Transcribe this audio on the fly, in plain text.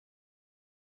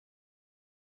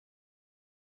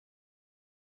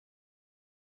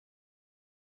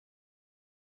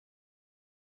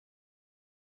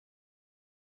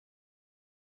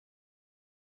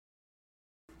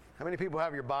How many people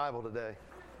have your Bible today?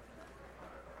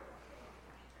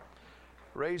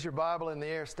 Raise your Bible in the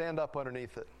air, stand up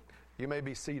underneath it. You may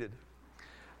be seated.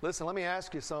 Listen, let me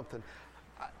ask you something.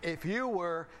 If you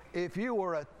were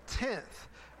a tenth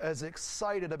as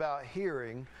excited about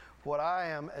hearing what I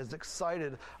am as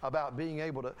excited about being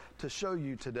able to show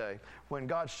you today, when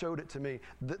God showed it to me,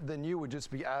 then you would just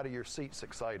be out of your seats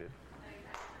excited.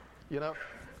 You know?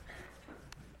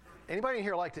 Anybody in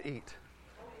here like to eat?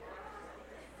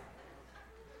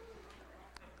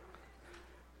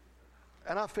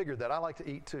 And I figured that. I like to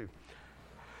eat too.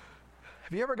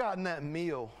 Have you ever gotten that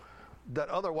meal that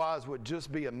otherwise would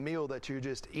just be a meal that you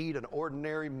just eat, an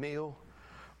ordinary meal,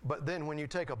 but then when you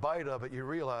take a bite of it, you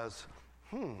realize,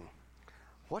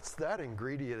 what's that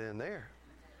ingredient in there?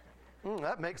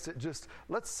 That makes it just,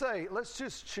 let's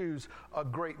just choose a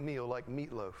great meal like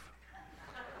meatloaf.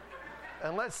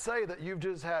 And let's say that you've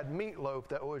just had meatloaf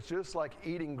that was just like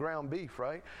eating ground beef,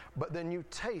 right? But then you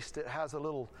taste it has a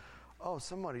little,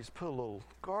 somebody's put a little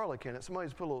garlic in it.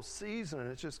 Somebody's put a little seasoning.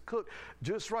 It's just cooked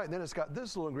just right. And then it's got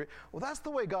this little ingredient. Well, that's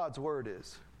the way God's Word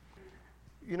is.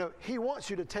 You know, He wants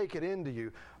you to take it into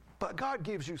you. But God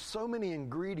gives you so many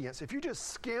ingredients. If you just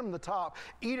skim the top,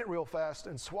 eat it real fast,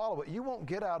 and swallow it, you won't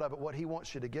get out of it what He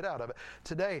wants you to get out of it.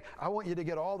 Today, I want you to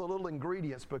get all the little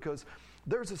ingredients, because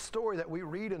there's a story that we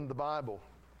read in the Bible.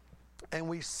 And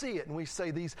we see it, and we say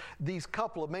these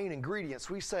couple of main ingredients.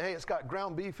 We say, hey, it's got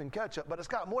ground beef and ketchup, but it's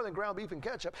got more than ground beef and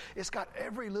ketchup. It's got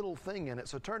every little thing in it.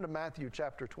 So turn to Matthew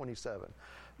chapter 27.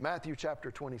 Matthew chapter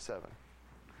 27.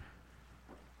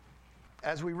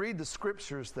 As we read the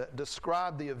scriptures that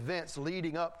describe the events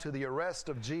leading up to the arrest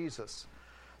of Jesus,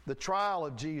 the trial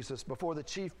of Jesus before the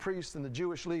chief priests and the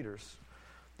Jewish leaders,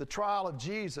 the trial of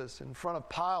Jesus in front of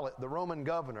Pilate, the Roman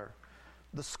governor,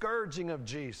 the scourging of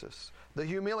Jesus, the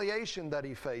humiliation that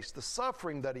He faced, the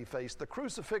suffering that He faced, the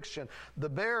crucifixion, the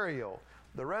burial,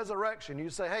 the resurrection. You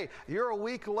say, hey, you're a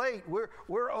week late.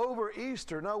 We're over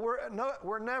Easter. No,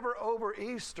 we're never over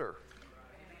Easter.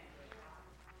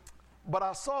 But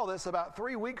I saw this about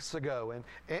 3 weeks ago,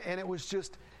 and it was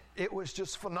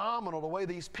just phenomenal the way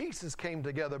these pieces came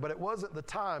together, but it wasn't the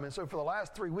time. And so for the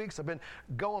last 3 weeks, I've been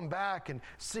going back and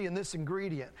seeing this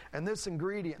ingredient and this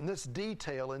ingredient and this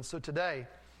detail. And so today,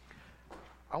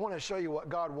 I want to show you what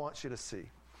God wants you to see.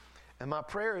 And my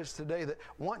prayer is today that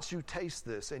once you taste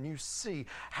this and you see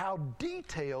how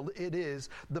detailed it is,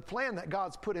 the plan that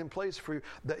God's put in place for you,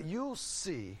 that you'll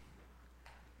see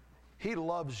He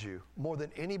loves you more than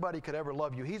anybody could ever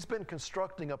love you. He's been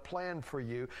constructing a plan for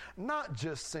you, not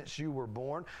just since you were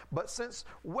born, but since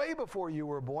way before you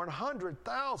were born,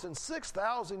 100,000,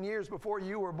 6,000 years before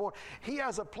you were born. He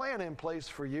has a plan in place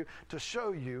for you to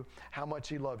show you how much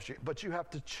He loves you. But you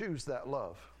have to choose that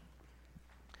love.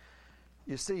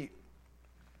 You see,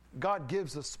 God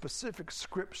gives a specific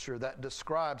scripture that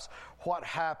describes what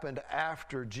happened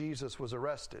after Jesus was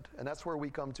arrested. And that's where we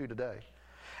come to today.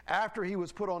 After He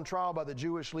was put on trial by the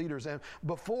Jewish leaders and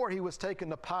before He was taken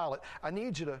to Pilate, I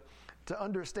need you to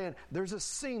understand there's a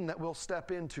scene that we'll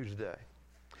step into today.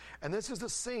 And this is the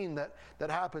scene that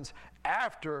happens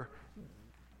after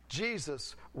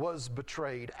Jesus was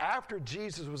betrayed, after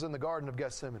Jesus was in the Garden of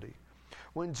Gethsemane.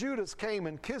 When Judas came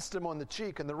and kissed Him on the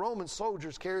cheek and the Roman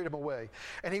soldiers carried Him away,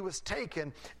 and He was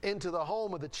taken into the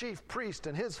home of the chief priest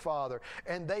and his father,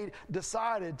 and they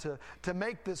decided to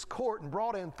make this court and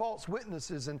brought in false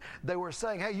witnesses, and they were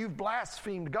saying, hey, you've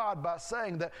blasphemed God by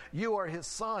saying that you are His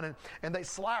son, and they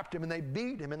slapped Him and they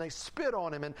beat Him and they spit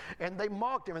on Him and they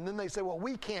mocked Him, and then they said, well,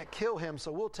 we can't kill Him,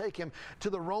 so we'll take Him to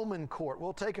the Roman court,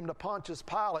 we'll take Him to Pontius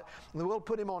Pilate, and we'll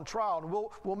put Him on trial, and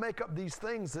we'll make up these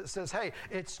things that says, hey,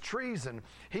 it's treason.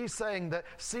 He's saying that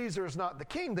Caesar is not the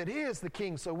king, that he is the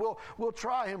king, so we'll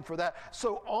try him for that.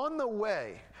 So on the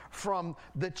way from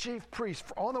the chief priest,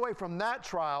 on the way from that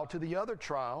trial to the other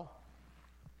trial,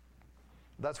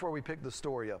 that's where we pick the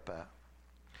story up at.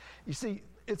 You see,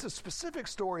 it's a specific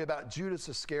story about Judas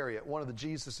Iscariot, one of the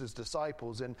Jesus'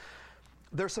 disciples, and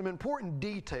there's some important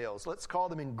details, let's call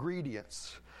them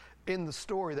ingredients, in the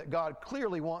story that God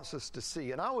clearly wants us to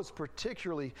see. And I was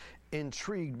particularly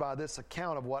intrigued by this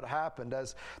account of what happened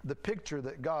as the picture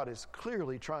that God is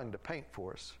clearly trying to paint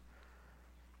for us.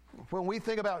 When we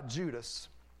think about Judas,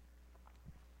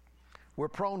 we're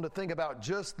prone to think about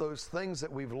just those things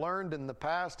that we've learned in the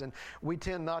past, and we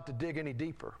tend not to dig any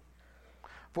deeper.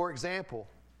 For example,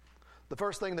 the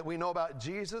first thing that we know about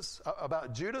Judas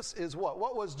is what?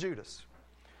 What was Judas?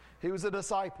 He was a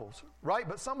disciple, right?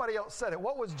 But somebody else said it.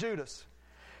 What was Judas?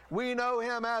 We know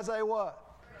him as a what?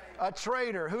 A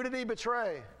traitor. Who did he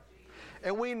betray?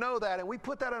 And we know that, and we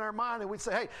put that in our mind, and we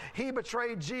say, hey, he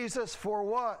betrayed Jesus for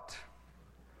what?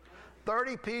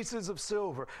 30 pieces of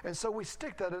silver. And so we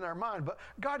stick that in our mind. But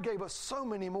God gave us so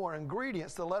many more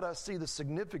ingredients to let us see the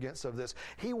significance of this.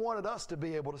 He wanted us to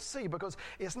be able to see, because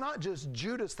it's not just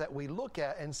Judas that we look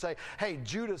at and say, hey,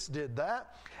 Judas did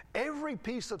that. Every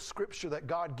piece of Scripture that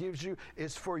God gives you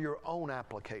is for your own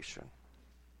application.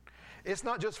 It's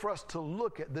not just for us to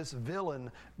look at this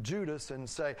villain, Judas, and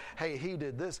say, hey, he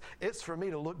did this. It's for me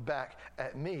to look back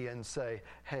at me and say,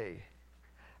 hey,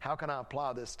 how can I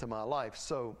apply this to my life?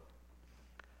 So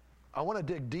I want to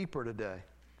dig deeper today,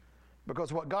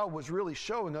 because what God was really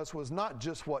showing us was not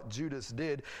just what Judas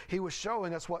did. He was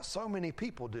showing us what so many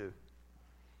people do.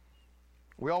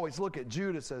 We always look at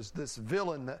Judas as this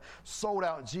villain that sold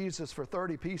out Jesus for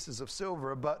 30 pieces of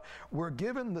silver, but we're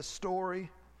given the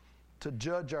story to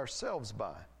judge ourselves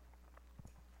by.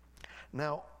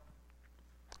 Now,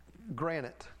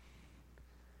 granted,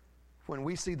 when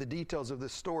we see the details of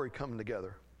this story come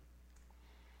together,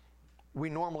 we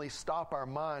normally stop our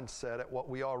mindset at what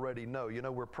we already know. You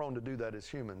know, we're prone to do that as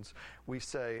humans. We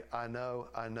say, I know,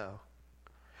 I know.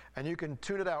 And you can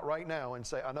tune it out right now and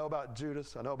say, I know about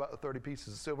Judas, I know about the 30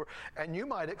 pieces of silver. And you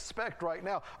might expect right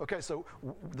now, okay, so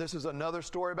this is another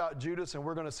story about Judas, and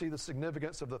we're going to see the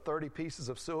significance of the 30 pieces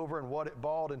of silver and what it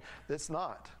bought. And it's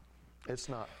not. It's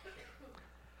not.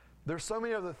 There's so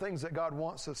many other things that God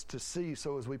wants us to see.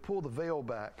 So as we pull the veil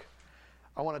back,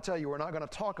 I want to tell you, we're not going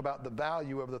to talk about the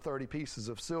value of the 30 pieces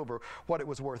of silver, what it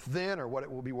was worth then or what it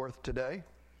will be worth today.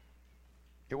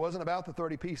 It wasn't about the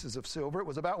 30 pieces of silver. It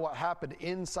was about what happened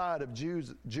inside of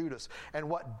Judas and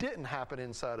what didn't happen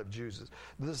inside of Judas,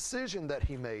 the decision that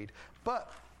he made.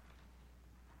 But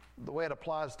the way it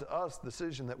applies to us, the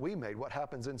decision that we made, what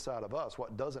happens inside of us,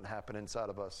 what doesn't happen inside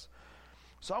of us.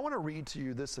 So I want to read to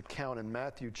you this account in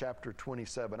Matthew chapter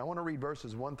 27. I want to read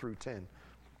verses 1 through 10.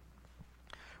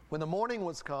 When the morning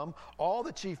was come, all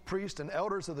the chief priests and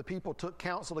elders of the people took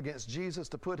counsel against Jesus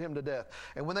to put him to death.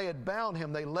 And when they had bound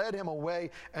him, they led him away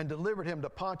and delivered him to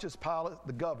Pontius Pilate,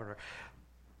 the governor.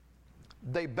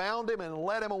 They bound him and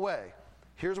led him away.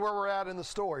 Here's where we're at in the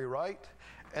story, right?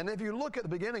 And if you look at the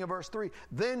beginning of verse 3,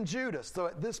 then Judas, so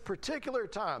at this particular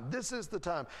time, this is the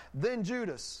time, then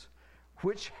Judas,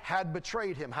 which had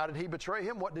betrayed him. How did he betray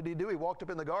him? What did he do? He walked up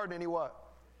in the garden and he what?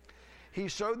 He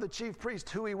showed the chief priest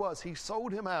who he was. He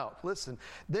sold him out. Listen,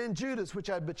 then Judas, which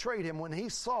had betrayed him, when he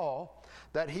saw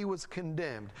that he was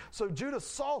condemned. So Judas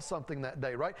saw something that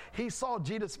day, right? He saw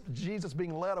Jesus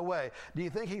being led away. Do you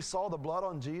think he saw the blood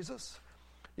on Jesus?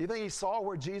 Do you think he saw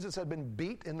where Jesus had been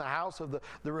beat in the house of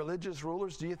the religious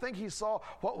rulers? Do you think he saw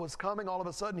what was coming? All of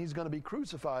a sudden, he's going to be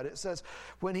crucified. It says,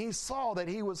 when he saw that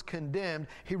he was condemned,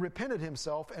 he repented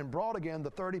himself and brought again the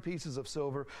 30 pieces of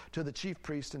silver to the chief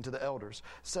priest and to the elders,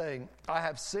 saying, I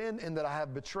have sinned in that I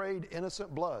have betrayed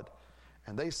innocent blood.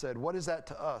 And they said, what is that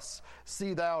to us?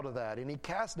 See thou to that. And he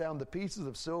cast down the pieces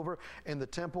of silver in the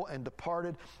temple and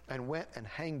departed and went and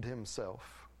hanged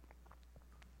himself.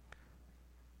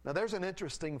 Now, there's an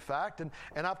interesting fact, and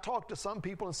I've talked to some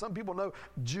people, and some people know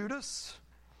Judas.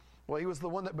 Well, he was the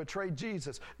one that betrayed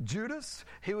Jesus. Judas,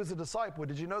 he was a disciple.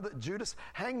 Did you know that Judas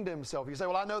hanged himself? You say,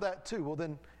 well, I know that too. Well,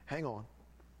 then, hang on.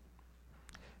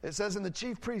 It says, and the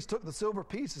chief priest took the silver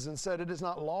pieces and said, it is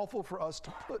not lawful for us to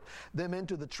put them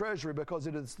into the treasury because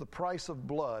it is the price of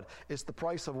blood. It's the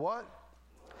price of what?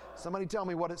 Somebody tell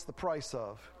me what it's the price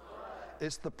of.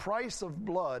 It's the price of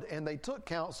blood. And they took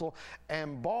counsel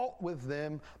and bought with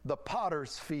them the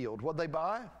potter's field. What'd they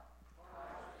buy?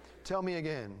 Tell me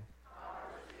again.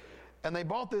 And they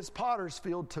bought this potter's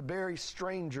field to bury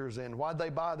strangers in. Why'd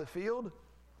they buy the field?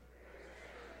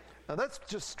 Now that's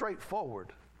just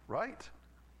straightforward, right?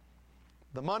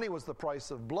 The money was the price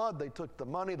of blood. They took the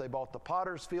money. They bought the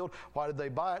potter's field. Why did they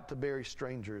buy it? To bury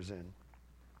strangers in.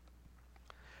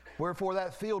 Wherefore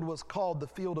that field was called the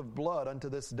field of blood unto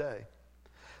this day.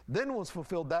 Then was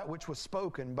fulfilled that which was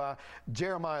spoken by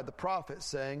Jeremiah the prophet,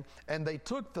 saying, and they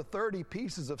took the 30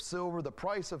 pieces of silver, the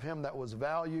price of him that was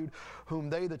valued, whom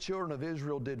they, the children of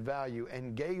Israel, did value,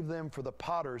 and gave them for the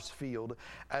potter's field,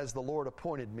 as the Lord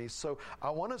appointed me. So I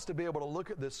want us to be able to look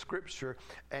at this scripture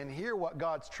and hear what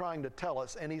God's trying to tell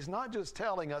us. And he's not just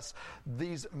telling us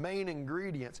these main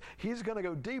ingredients. He's going to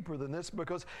go deeper than this,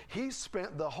 because he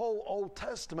spent the whole Old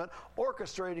Testament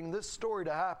orchestrating this story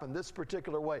to happen this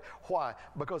particular way. Why?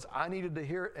 Because I needed to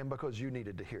hear it, and because you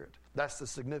needed to hear it. That's the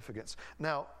significance.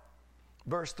 Now,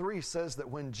 verse 3 says that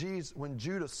when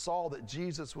Judas saw that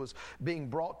Jesus was being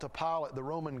brought to Pilate, the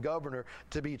Roman governor,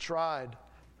 to be tried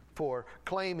for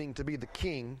claiming to be the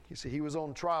king, you see, he was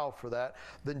on trial for that,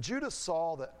 then Judas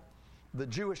saw that the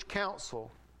Jewish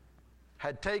council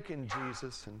had taken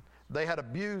Jesus and They had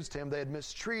abused him. They had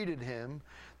mistreated him.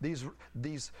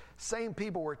 These same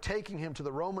people were taking him to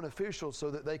the Roman officials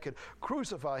so that they could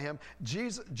crucify him.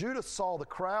 Judas saw the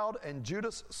crowd, and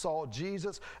Judas saw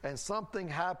Jesus, and something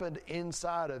happened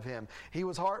inside of him. He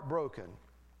was heartbroken.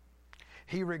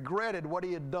 He regretted what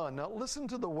he had done. Now listen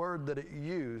to the word that it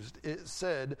used. It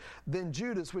said, then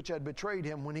Judas, which had betrayed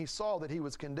him, when he saw that he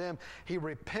was condemned, he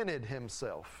repented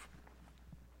himself.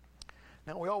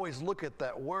 Now, we always look at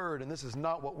that word, and this is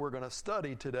not what we're going to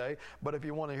study today, but if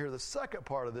you want to hear the second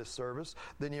part of this service,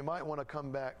 then you might want to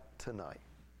come back tonight.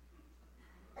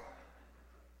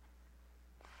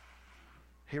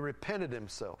 He repented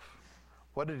himself.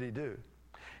 What did he do?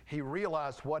 He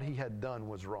realized what he had done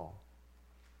was wrong.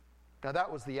 Now,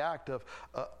 that was the act of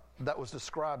that was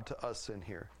described to us in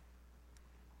here.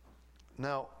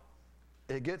 Now,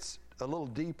 it gets a little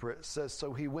deeper. It says,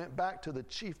 so he went back to the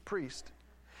chief priest,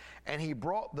 and he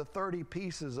brought the 30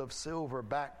 pieces of silver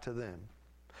back to them.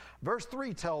 Verse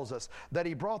 3 tells us that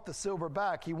he brought the silver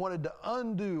back. He wanted to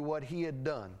undo what he had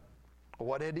done.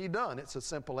 What had he done? It's a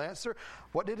simple answer.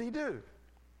 What did he do?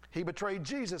 He betrayed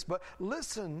Jesus. But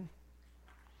listen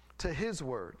to his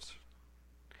words.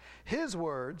 His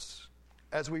words,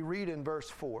 as we read in verse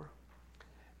 4,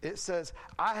 it says,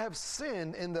 I have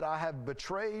sinned in that I have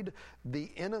betrayed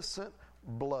the innocent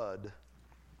blood.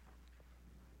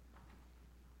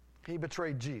 He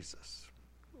betrayed Jesus.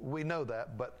 We know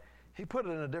that, but he put it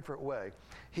in a different way.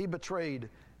 He betrayed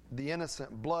the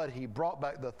innocent blood. He brought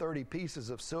back the 30 pieces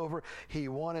of silver. He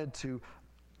wanted to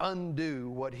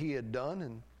undo what he had done.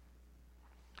 And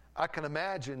I can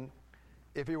imagine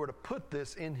if he were to put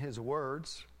this in his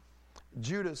words,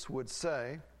 Judas would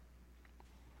say,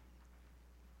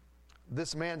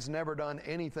 this man's never done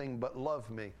anything but love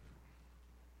me.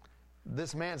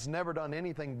 This man's never done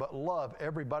anything but love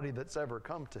everybody that's ever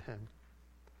come to him.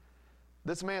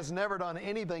 This man's never done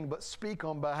anything but speak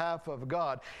on behalf of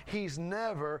God. He's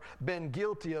never been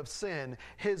guilty of sin.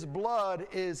 His blood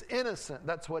is innocent.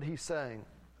 That's what he's saying.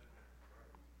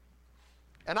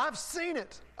 And I've seen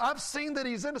it. I've seen that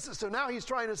he's innocent. So now he's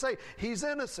trying to say he's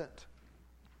innocent.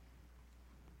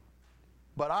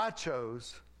 But I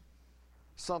chose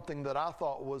something that I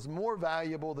thought was more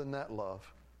valuable than that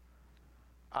love.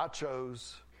 I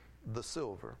chose the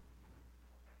silver.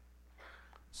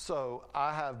 So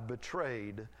I have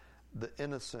betrayed the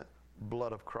innocent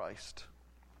blood of Christ.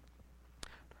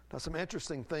 Now, some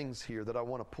interesting things here that I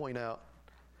want to point out.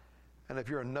 And if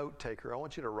you're a note taker, I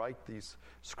want you to write these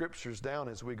scriptures down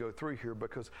as we go through here,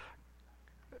 because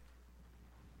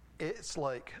it's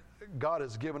like God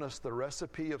has given us the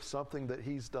recipe of something that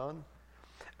he's done.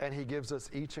 And he gives us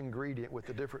each ingredient with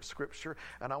a different scripture.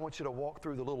 And I want you to walk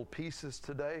through the little pieces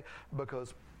today,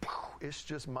 because it's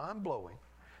just mind-blowing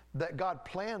that God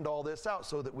planned all this out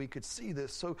so that we could see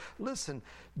this. So listen,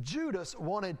 Judas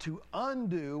wanted to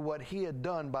undo what he had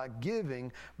done by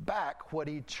giving back what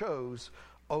he chose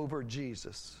over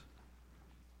Jesus.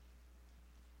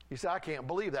 You say, I can't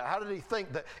believe that. How did he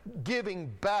think that giving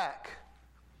back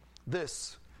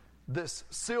this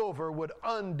silver would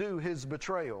undo his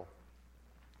betrayal?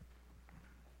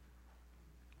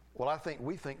 Well, I think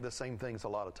we think the same things a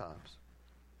lot of times.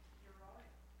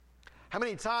 How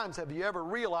many times have you ever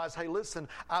realized, hey, listen,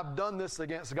 I've done this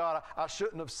against God. I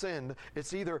shouldn't have sinned.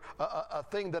 It's either a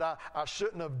thing that I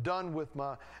shouldn't have done with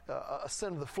my a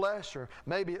sin of the flesh, or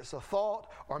maybe it's a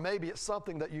thought, or maybe it's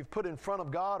something that you've put in front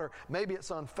of God, or maybe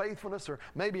it's unfaithfulness, or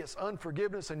maybe it's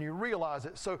unforgiveness, and you realize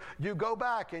it. So you go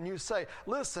back and you say,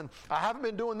 listen, I haven't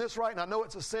been doing this right, and I know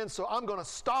it's a sin, so I'm going to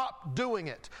stop doing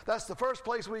it. That's the first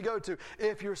place we go to.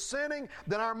 If you're sinning,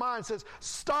 then our mind says,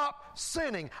 stop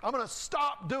sinning. I'm going to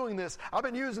stop doing this. I've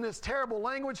been using this terrible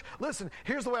language. Listen,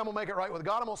 here's the way I'm going to make it right with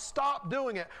God. I'm going to stop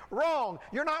doing it. Wrong.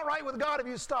 You're not right with God if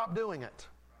you stop doing it.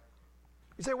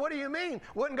 You say, what do you mean?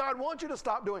 Wouldn't God want you to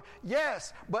stop doing it?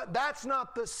 Yes, but that's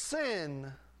not the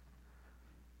sin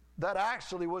that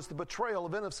actually was the betrayal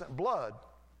of innocent blood.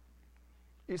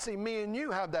 You see, me and you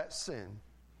have that sin.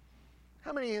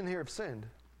 How many in here have sinned?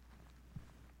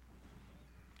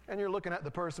 And you're looking at the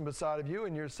person beside of you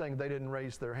and you're saying they didn't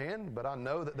raise their hand, but I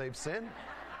know that they've sinned.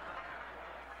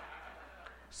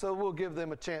 So we'll give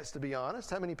them a chance to be honest.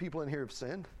 How many people in here have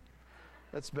sinned?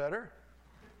 That's better.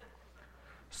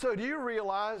 So do you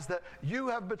realize that you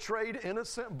have betrayed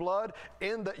innocent blood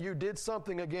in that you did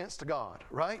something against God,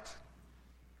 right?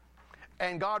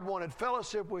 And God wanted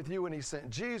fellowship with you, and he sent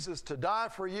Jesus to die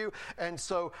for you. And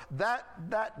so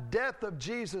that death of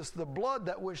Jesus, the blood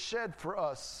that was shed for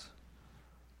us,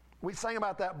 we sang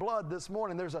about that blood this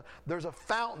morning. There's a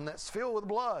fountain that's filled with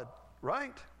blood,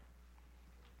 right?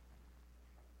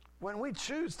 When we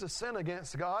choose to sin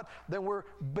against God, then we're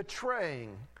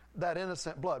betraying that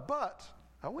innocent blood. But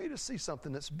I want you to see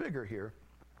something that's bigger here.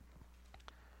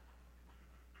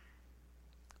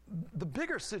 The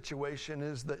bigger situation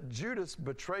is that Judas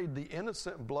betrayed the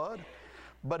innocent blood,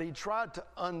 but he tried to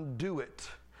undo it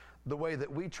the way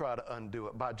that we try to undo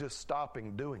it, by just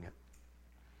stopping doing it.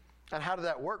 And how did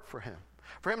that work for him?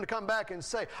 For him to come back and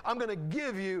say, I'm going to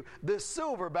give you this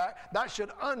silver back, that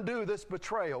should undo this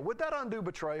betrayal. Would that undo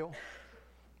betrayal?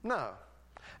 No.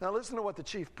 Now listen to what the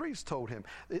chief priest told him.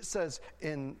 It says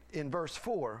in verse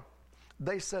 4,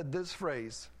 they said this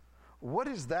phrase, what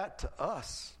is that to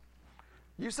us?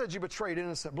 You said you betrayed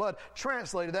innocent blood.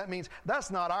 Translated, that means that's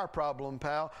not our problem,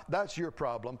 pal. That's your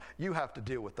problem. You have to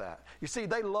deal with that. You see,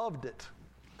 they loved it.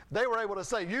 They were able to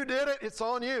say, you did it, it's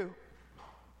on you.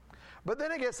 But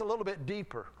then it gets a little bit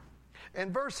deeper.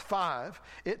 In verse 5,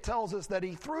 it tells us that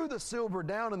he threw the silver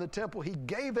down in the temple. He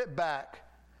gave it back.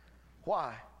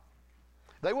 Why?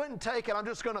 They wouldn't take it. I'm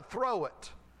just going to throw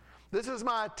it. This is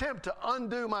my attempt to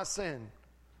undo my sin.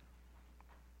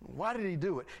 Why did he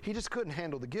do it? He just couldn't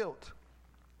handle the guilt.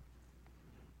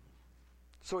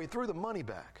 So he threw the money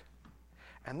back.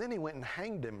 And then he went and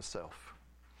hanged himself.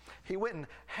 He went and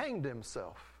hanged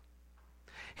himself.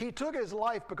 He took his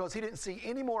life because he didn't see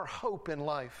any more hope in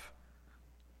life.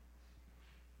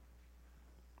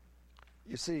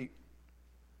 You see,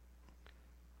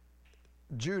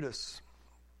 Judas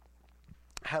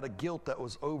had a guilt that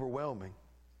was overwhelming.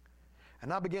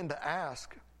 And I began to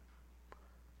ask,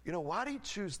 why did he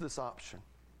choose this option?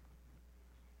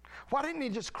 Why didn't he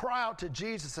just cry out to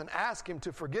Jesus and ask him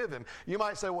to forgive him? You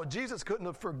might say, well, Jesus couldn't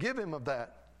have forgiven him of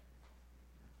that.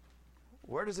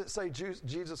 Where does it say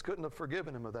Jesus couldn't have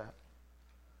forgiven him of that?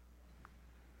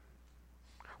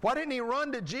 Why didn't he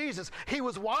run to Jesus? He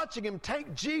was watching him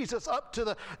take Jesus up to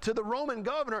the Roman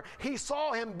governor. He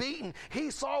saw him beaten.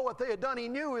 He saw what they had done. He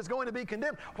knew he was going to be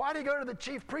condemned. Why did he go to the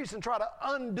chief priest and try to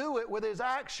undo it with his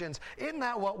actions? Isn't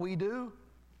that what we do?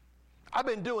 I've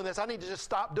been doing this. I need to just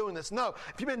stop doing this. No,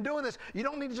 if you've been doing this, you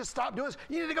don't need to just stop doing this.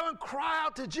 You need to go and cry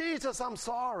out to Jesus, I'm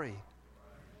sorry.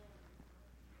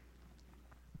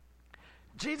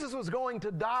 Jesus was going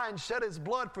to die and shed his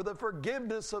blood for the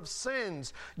forgiveness of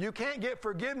sins. You can't get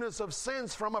forgiveness of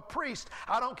sins from a priest.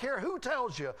 I don't care who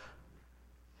tells you.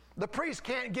 The priest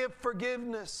can't give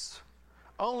forgiveness.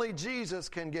 Only Jesus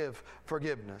can give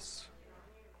forgiveness.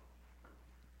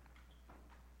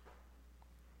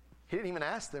 He didn't even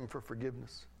ask them for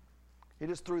forgiveness. He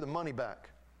just threw the money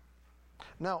back.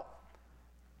 Now,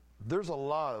 there's a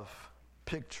lot of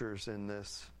pictures in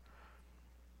this.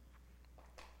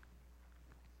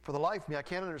 For the life of me, I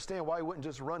can't understand why he wouldn't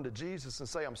just run to Jesus and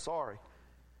say, I'm sorry.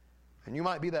 And you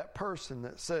might be that person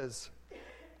that says,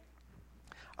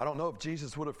 I don't know if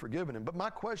Jesus would have forgiven him. But my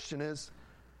question is,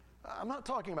 I'm not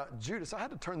talking about Judas. I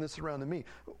had to turn this around to me.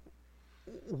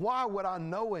 Why would I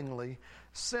knowingly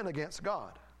sin against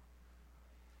God?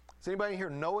 Has anybody here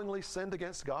knowingly sinned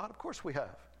against God? Of course we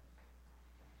have.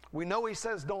 We know he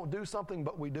says don't do something,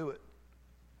 but we do it.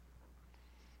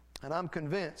 And I'm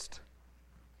convinced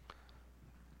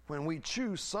when we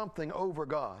choose something over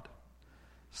God,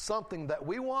 something that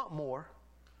we want more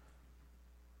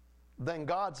than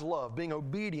God's love, being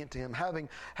obedient to him, having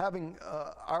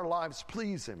our lives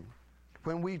please him,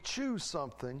 when we choose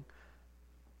something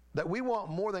that we want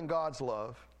more than God's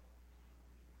love,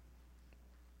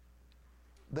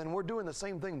 then we're doing the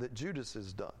same thing that Judas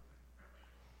has done.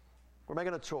 We're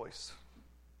making a choice.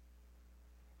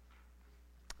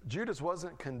 Judas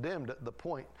wasn't condemned at the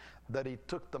point that he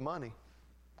took the money.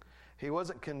 He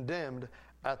wasn't condemned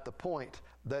at the point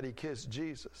that he kissed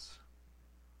Jesus.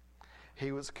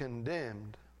 He was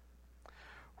condemned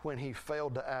when he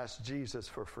failed to ask Jesus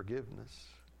for forgiveness.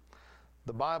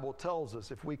 The Bible tells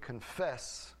us if we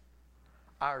confess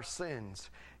our sins,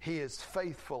 he is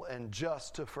faithful and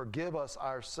just to forgive us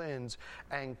our sins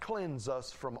and cleanse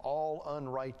us from all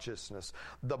unrighteousness.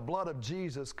 The blood of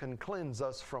Jesus can cleanse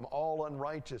us from all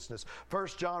unrighteousness. 1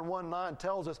 John 1:9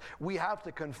 tells us we have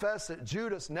to confess it.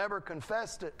 Judas never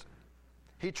confessed it.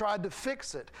 He tried to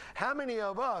fix it. How many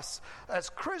of us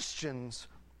as Christians,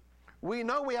 we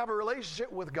know we have a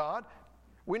relationship with God,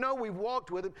 we know we've walked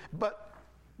with him, but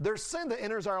there's sin that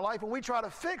enters our life and we try to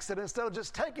fix it instead of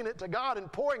just taking it to God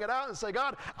and pouring it out and say,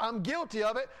 God, I'm guilty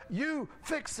of it. You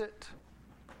fix it.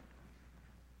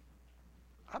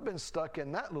 I've been stuck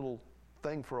in that little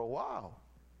thing for a while.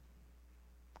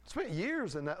 Spent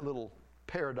years in that little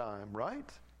paradigm,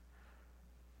 right?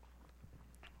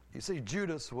 You see,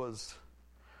 Judas was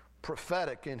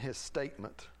prophetic in his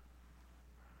statement.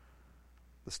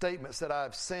 The statement said,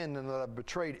 I've sinned and that I've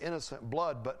betrayed innocent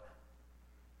blood, but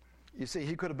you see,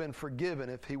 he could have been forgiven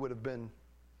if he would have been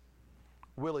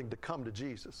willing to come to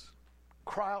Jesus.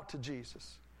 cry out to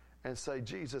Jesus and say,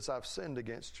 Jesus, I've sinned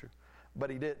against you. But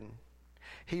he didn't.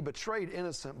 He betrayed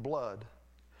innocent blood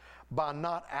by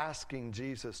not asking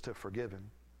Jesus to forgive him.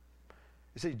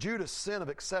 You see, Judas' sin of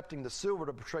accepting the silver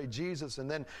to betray Jesus and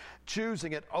then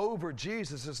choosing it over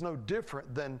Jesus is no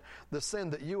different than the sin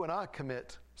that you and I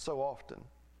commit so often.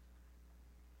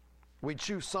 We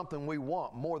choose something we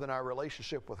want more than our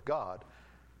relationship with God.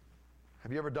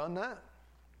 Have you ever done that?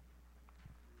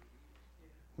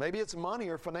 Maybe it's money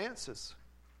or finances.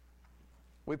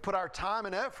 We put our time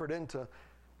and effort into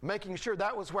making sure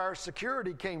that was where our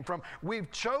security came from.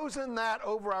 We've chosen that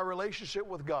over our relationship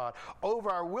with God, over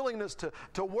our willingness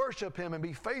to worship Him and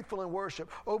be faithful in worship,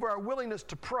 over our willingness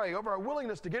to pray, over our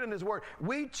willingness to get in His Word.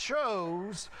 We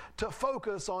chose to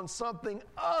focus on something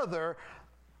other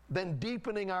than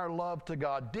deepening our love to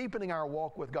God, deepening our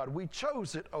walk with God. We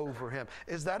chose it over Him.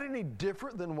 Is that any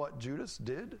different than what Judas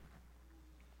did?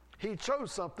 He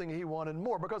chose something he wanted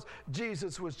more because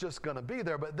Jesus was just going to be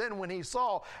there. But then when he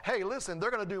saw, hey, listen,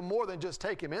 they're going to do more than just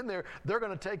take him in there. They're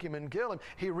going to take him and kill him.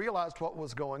 He realized what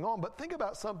was going on. But think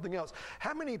about something else.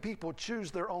 How many people choose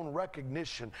their own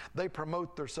recognition? They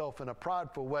promote themselves in a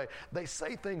prideful way. They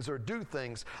say things or do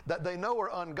things that they know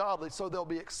are ungodly so they'll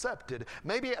be accepted.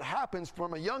 Maybe it happens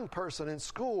from a young person in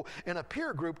school in a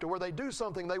peer group to where they do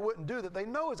something they wouldn't do that they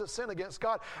know is a sin against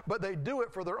God, but they do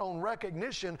it for their own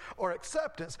recognition or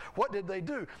acceptance. What did they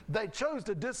do? They chose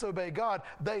to disobey God.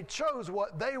 They chose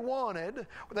what they wanted.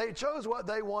 They chose what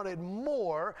they wanted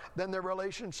more than their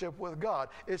relationship with God.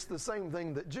 It's the same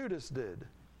thing that Judas did.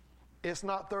 It's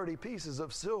not 30 pieces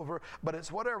of silver, but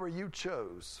it's whatever you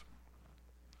chose.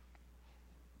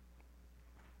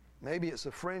 Maybe it's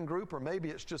a friend group or maybe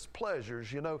it's just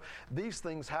pleasures. You know, these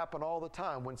things happen all the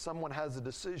time when someone has a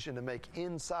decision to make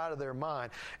inside of their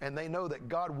mind and they know that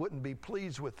God wouldn't be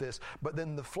pleased with this, but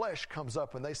then the flesh comes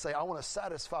up and they say, I want to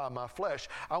satisfy my flesh.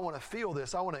 I want to feel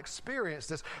this. I want to experience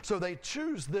this. So they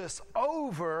choose this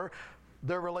over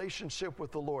their relationship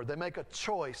with the Lord. They make a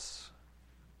choice.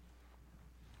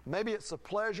 Maybe it's a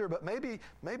pleasure, but maybe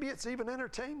it's even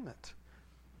entertainment.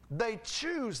 They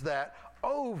choose that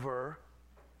over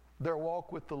their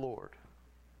walk with the Lord.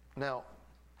 Now,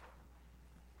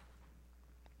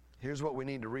 here's what we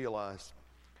need to realize.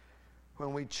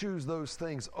 When we choose those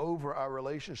things over our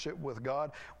relationship with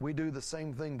God, we do the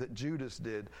same thing that Judas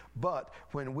did. But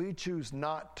when we choose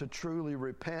not to truly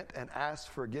repent and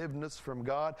ask forgiveness from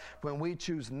God, when we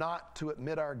choose not to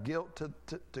admit our guilt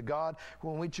to God,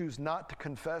 when we choose not to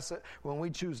confess it, when we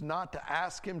choose not to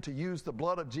ask Him to use the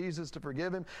blood of Jesus to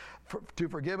forgive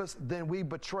us, then we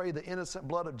betray the innocent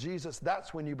blood of Jesus.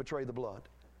 That's when you betray the blood.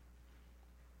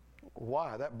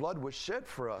 Why? That blood was shed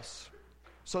for us,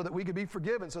 so that we could be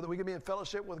forgiven, so that we could be in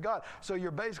fellowship with God. So you're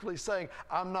basically saying,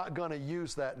 I'm not going to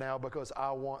use that now because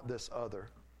I want this other.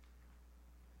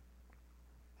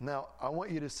 Now, I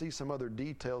want you to see some other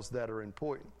details that are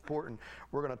important.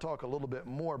 We're going to talk a little bit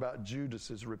more about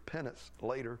Judas's repentance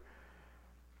later.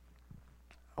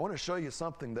 I want to show you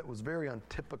something that was very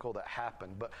untypical that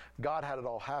happened, but God had it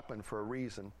all happen for a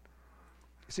reason.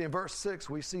 See, in verse 6,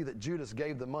 we see that Judas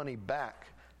gave the money back.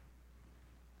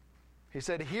 He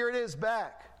said, here it is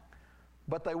back,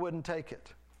 but they wouldn't take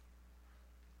it.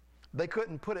 They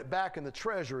couldn't put it back in the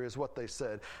treasury is what they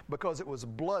said, because it was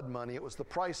blood money. It was the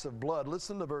price of blood.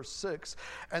 Listen to verse 6.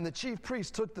 And the chief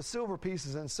priest took the silver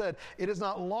pieces and said, it is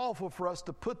not lawful for us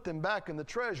to put them back in the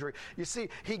treasury. You see,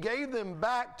 he gave them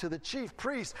back to the chief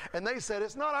priest, and they said,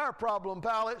 it's not our problem,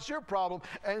 pal, it's your problem.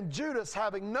 And Judas,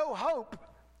 having no hope,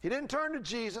 he didn't turn to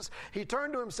Jesus. He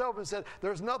turned to himself and said,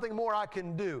 there's nothing more I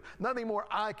can do. Nothing more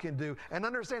I can do. And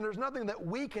understand there's nothing that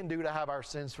we can do to have our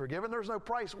sins forgiven. There's no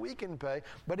price we can pay.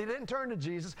 But he didn't turn to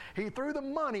Jesus. He threw the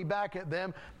money back at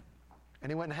them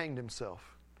and he went and hanged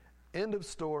himself. End of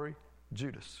story,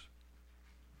 Judas.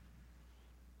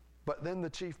 But then the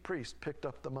chief priest picked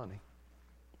up the money.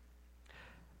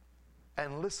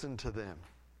 And listened to them.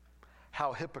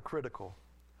 How hypocritical,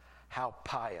 how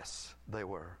pious they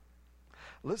were.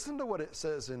 Listen to what it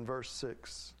says in verse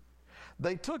 6.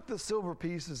 They took the silver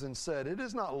pieces and said, it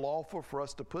is not lawful for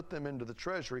us to put them into the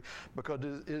treasury because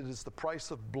it is the price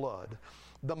of blood.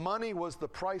 The money was the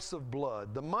price of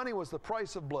blood. The money was the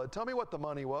price of blood. Tell me what the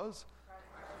money was.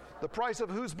 The price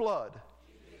of whose blood?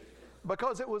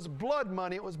 Because it was blood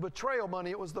money, it was betrayal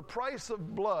money, it was the price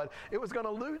of blood. It was going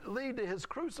to lead to his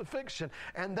crucifixion.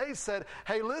 And they said,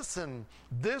 hey, listen,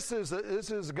 this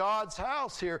is God's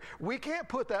house here. We can't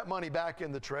put that money back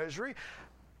in the treasury.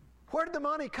 Where did the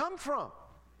money come from?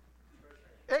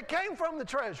 It came from the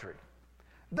treasury.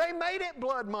 They made it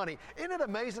blood money. Isn't it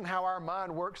amazing how our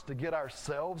mind works to get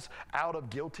ourselves out of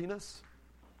guiltiness?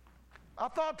 I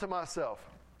thought to myself,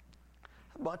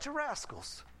 A bunch of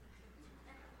rascals.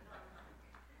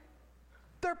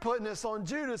 They're putting this on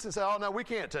Judas and say, oh, no, we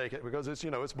can't take it because it's,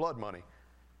 it's blood money.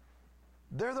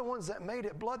 They're the ones that made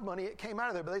it blood money. It came out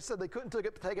of there, but they said they couldn't take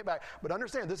it back. But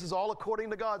understand, this is all according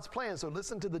to God's plan, so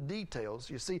listen to the details.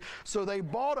 You see, so they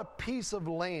bought a piece of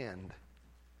land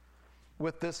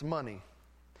with this money.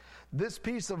 This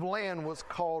piece of land was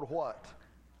called what?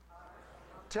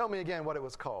 Tell me again what it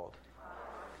was called.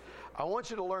 I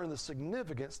want you to learn the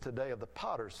significance today of the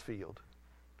potter's field.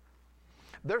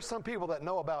 There's some people that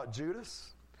know about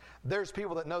Judas. There's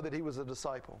people that know that he was a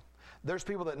disciple. There's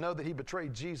people that know that he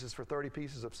betrayed Jesus for 30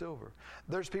 pieces of silver.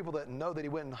 There's people that know that he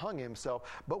went and hung himself.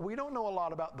 But we don't know a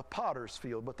lot about the potter's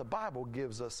field, but the Bible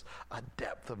gives us a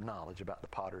depth of knowledge about the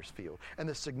potter's field and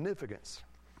the significance.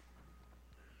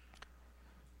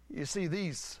 You see,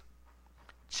 these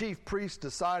chief priests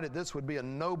decided this would be a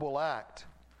noble act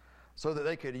so that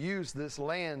they could use this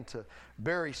land to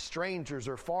bury strangers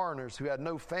or foreigners who had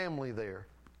no family there.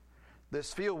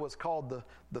 This field was called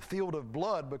the field of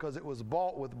blood because it was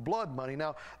bought with blood money.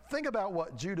 Now, think about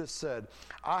what Judas said.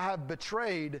 I have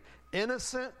betrayed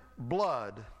innocent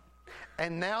blood,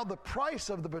 and now the price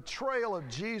of the betrayal of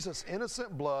Jesus'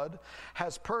 innocent blood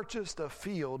has purchased a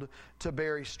field to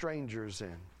bury strangers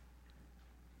in.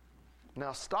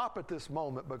 Now, stop at this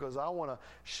moment because I want to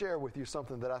share with you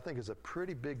something that I think is a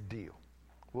pretty big deal.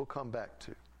 We'll come back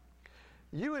to.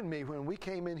 You and me, when we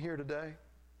came in here today,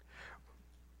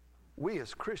 we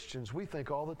as Christians, we think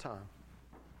all the time,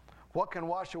 what can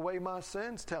wash away my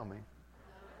sins? Tell me.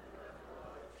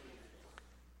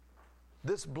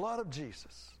 This blood of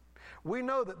Jesus. We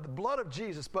know that the blood of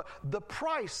Jesus, but the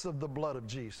price of the blood of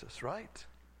Jesus, right?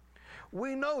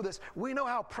 We know this. We know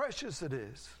how precious it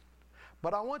is.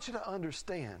 But I want you to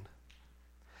understand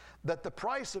that the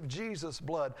price of Jesus'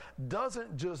 blood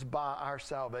doesn't just buy our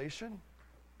salvation.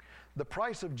 The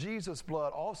price of Jesus'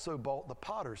 blood also bought the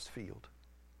potter's field.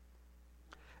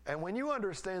 And when you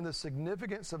understand the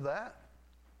significance of that,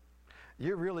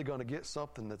 you're really going to get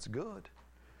something that's good.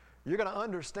 You're going to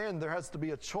understand there has to be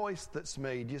a choice that's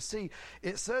made. You see,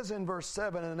 it says in verse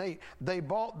 7 and 8, they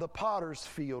bought the potter's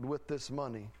field with this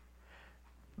money.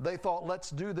 They thought,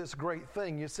 let's do this great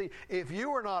thing. You see, if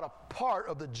you were not a part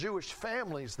of the Jewish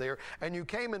families there and you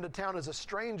came into town as a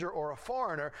stranger or a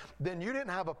foreigner, then you didn't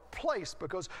have a place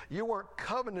because you weren't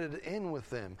covenanted in with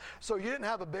them. So you didn't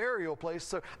have a burial place.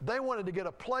 So they wanted to get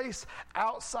a place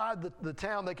outside the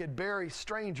town they could bury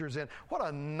strangers in. What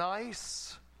a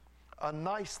nice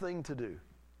thing to do.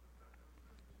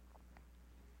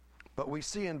 But we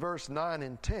see in verse 9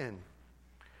 and 10,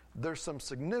 there's some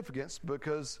significance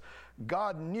because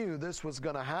God knew this was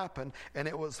going to happen, and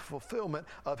it was fulfillment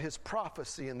of his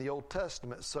prophecy in the Old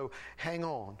Testament. So hang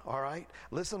on, all right?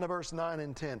 Listen to verse 9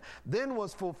 and 10. Then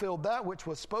was fulfilled that which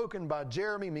was spoken by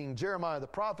Jeremy, meaning Jeremiah the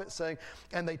prophet, saying,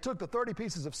 and they took the 30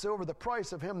 pieces of silver, the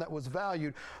price of him that was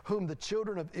valued, whom the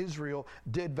children of Israel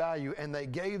did value, and they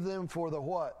gave them for the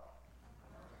what?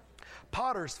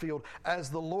 Potter's field, as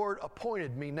the Lord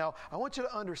appointed me. Now, I want you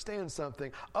to understand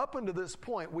something. Up until this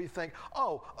point, we think,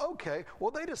 oh, okay,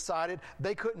 well, they decided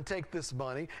they couldn't take this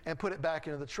money and put it back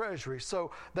into the treasury.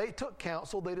 So they took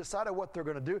counsel. They decided what they're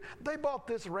going to do. They bought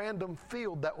this random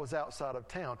field that was outside of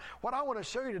town. What I want to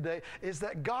show you today is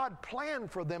that God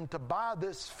planned for them to buy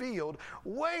this field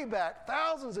way back,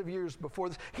 thousands of years before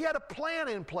this. He had a plan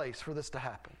in place for this to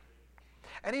happen.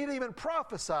 And he had even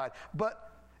prophesied, but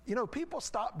people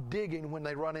stop digging when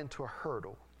they run into a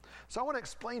hurdle. So I want to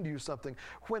explain to you something.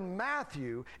 When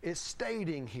Matthew is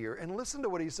stating here, and listen to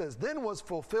what he says, then was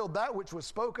fulfilled that which was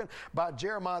spoken by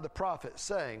Jeremiah the prophet,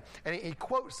 saying, and he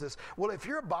quotes this. Well, if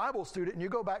you're a Bible student and you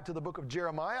go back to the book of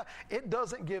Jeremiah, it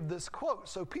doesn't give this quote.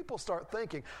 So people start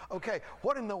thinking, okay,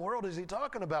 what in the world is he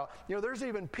talking about? There's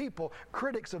even people,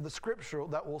 critics of the scripture,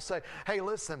 that will say, hey,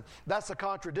 listen, that's a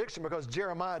contradiction because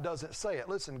Jeremiah doesn't say it.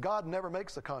 Listen, God never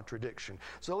makes a contradiction.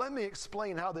 So let me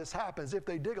explain how this happens. If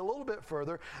they dig a little bit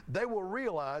further, they will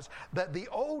realize that the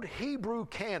old Hebrew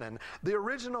canon, the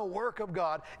original work of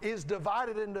God, is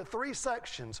divided into three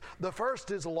sections. The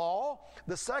first is law,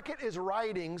 the second is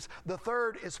writings, the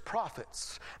third is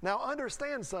prophets. Now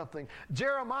understand something.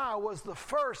 Jeremiah was the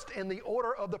first in the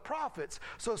order of the prophets.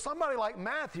 So somebody like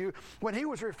Matthew, when he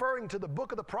was referring to the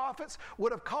book of the prophets,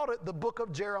 would have called it the book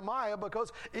of Jeremiah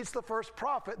because it's the first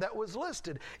prophet that was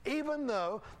listed, even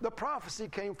though the prophecy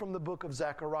came from the book of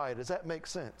Zechariah. Does that make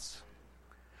sense?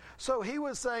 So he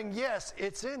was saying, yes,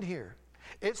 it's in here.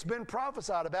 It's been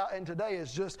prophesied about, and today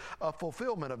is just a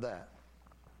fulfillment of that.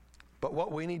 But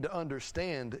what we need to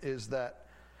understand is that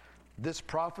this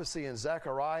prophecy in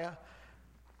Zechariah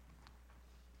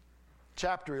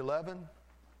chapter 11,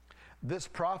 this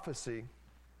prophecy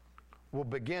will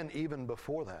begin even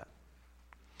before that.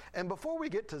 And before we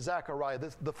get to Zechariah,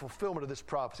 the fulfillment of this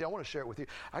prophecy, I want to share it with you.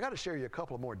 I got to share you a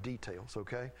couple of more details,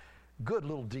 okay? Good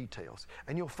little details.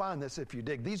 And you'll find this if you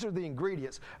dig. These are the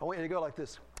ingredients. I want you to go like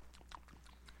this.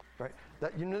 Right?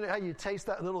 That, you know how you taste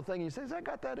that little thing and you say, has that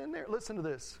got that in there? Listen to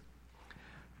this.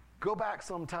 Go back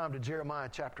sometime to Jeremiah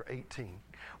chapter 18.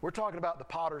 We're talking about the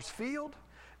potter's field.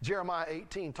 Jeremiah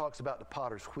 18 talks about the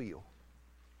potter's wheel.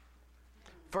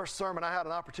 First sermon I had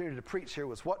an opportunity to preach here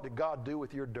was, what did God do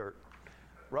with your dirt?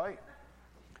 Right?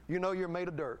 You know you're made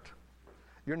of dirt.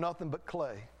 You're nothing but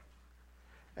clay.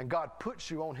 And God puts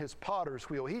you on his potter's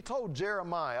wheel. He told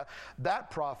Jeremiah,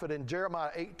 that prophet, in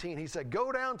Jeremiah 18, he said,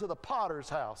 go down to the potter's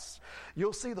house.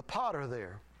 You'll see the potter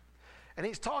there. And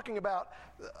he's talking about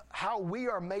how we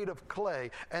are made of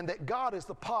clay and that God as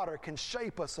the potter can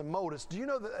shape us and mold us. Do you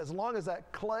know that as long as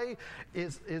that clay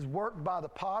is worked by the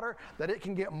potter, that it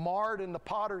can get marred in the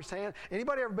potter's hand?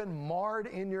 Anybody ever been marred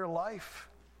in your life?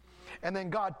 And then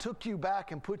God took you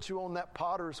back and put you on that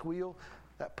potter's wheel,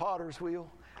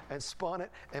 and spun it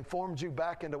and formed you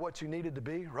back into what you needed to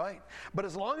be, right? But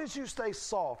as long as you stay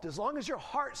soft, as long as your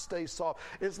heart stays soft,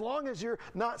 as long as you're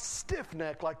not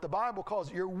stiff-necked like the Bible calls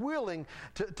it, you're willing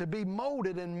to be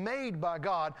molded and made by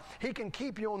God, he can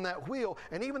keep you on that wheel.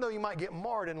 And even though you might get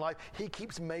marred in life, he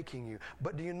keeps making you.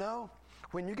 But do you know,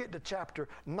 when you get to chapter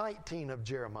 19 of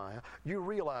Jeremiah, you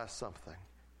realize something.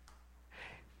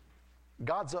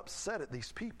 God's upset at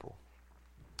these people.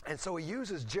 And so he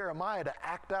uses Jeremiah to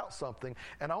act out something.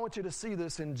 And I want you to see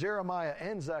this in Jeremiah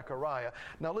and Zechariah.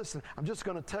 Now listen, I'm just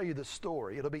going to tell you the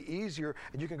story. It'll be easier,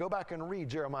 and you can go back and read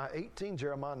Jeremiah 18,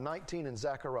 Jeremiah 19, and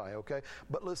Zechariah, okay?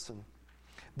 But listen,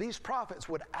 these prophets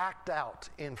would act out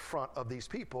in front of these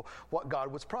people what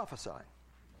God was prophesying.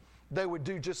 They would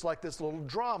do just like this little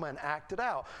drama and act it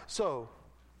out. So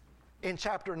in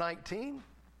chapter 19,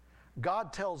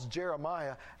 God tells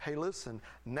Jeremiah, hey, listen,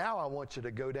 now I want you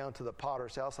to go down to the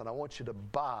potter's house and I want you to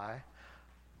buy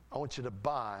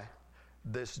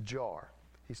this jar.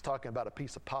 He's talking about a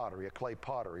piece of pottery, a clay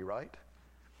pottery, right?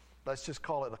 Let's just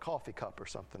call it a coffee cup or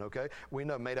something, okay? We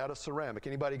know, made out of ceramic.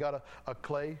 Anybody got a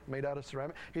clay made out of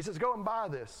ceramic? He says, go and buy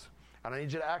this. And I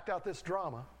need you to act out this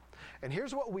drama. And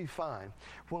here's what we find.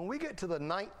 When we get to the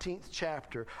 19th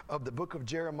chapter of the book of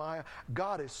Jeremiah,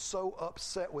 God is so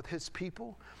upset with his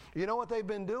people. You know what they've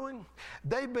been doing?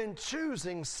 They've been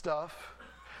choosing stuff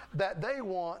that they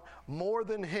want more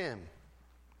than him.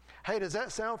 Hey, does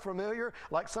that sound familiar?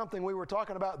 Like something we were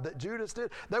talking about that Judas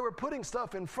did? They were putting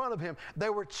stuff in front of him.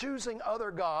 They were choosing other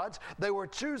gods. They were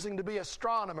choosing to be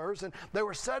astronomers, and they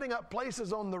were setting up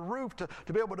places on the roof to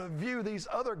be able to view these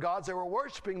other gods. They were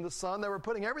worshiping the sun. They were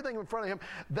putting everything in front of him.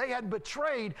 They had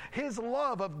betrayed his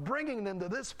love of bringing them to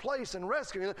this place and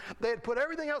rescuing them. They had put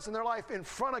everything else in their life in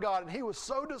front of God, and he was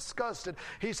so disgusted.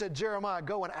 He said, Jeremiah,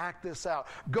 go and act this out.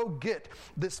 Go get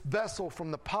this vessel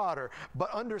from the potter. But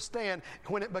understand,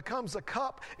 when it becomes a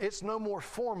cup, it's no more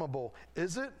formable,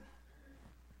 is it?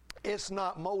 It's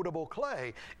not moldable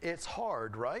clay. It's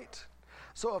hard, right?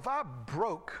 So if I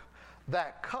broke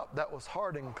that cup that was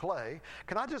hardened clay,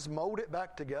 can I just mold it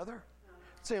back together?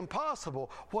 It's impossible.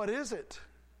 What is it?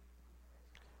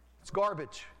 It's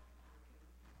garbage.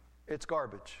 It's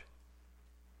garbage.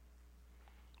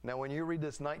 Now, when you read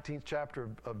this 19th chapter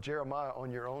of Jeremiah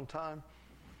on your own time,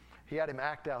 he had him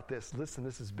act out this. Listen,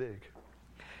 this is big.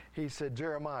 He said,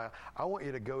 Jeremiah, I want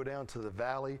you to go down to the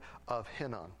valley of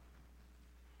Hinnom.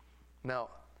 Now,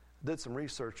 I did some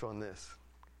research on this.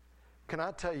 Can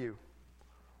I tell you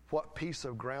what piece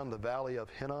of ground the valley of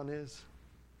Hinnom is?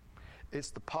 It's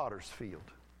the potter's field.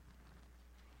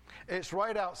 It's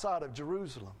right outside of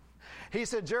Jerusalem. He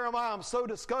said, Jeremiah, I'm so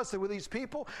disgusted with these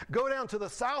people. Go down to the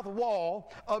south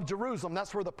wall of Jerusalem.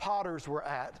 That's where the potters were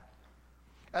at.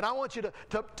 And I want you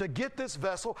to get this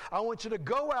vessel. I want you to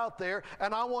go out there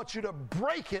and I want you to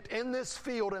break it in this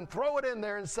field and throw it in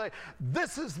there and say,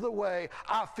 this is the way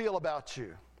I feel about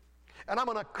you. And I'm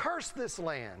going to curse this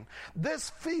land. This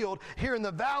field here in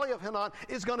the valley of Hinnom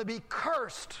is going to be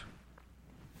cursed.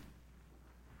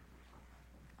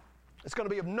 It's going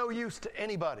to be of no use to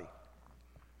anybody.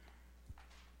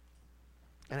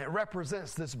 And it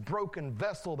represents this broken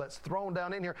vessel that's thrown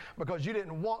down in here because you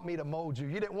didn't want me to mold you.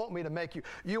 You didn't want me to make you.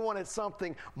 You wanted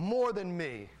something more than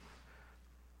me.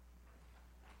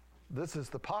 This is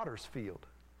the potter's field.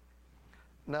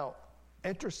 Now,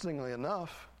 interestingly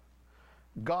enough,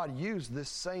 God used this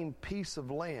same piece of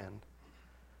land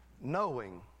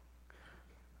knowing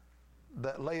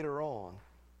that later on,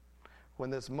 when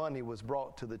this money was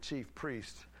brought to the chief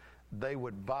priest, they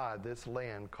would buy this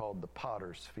land called the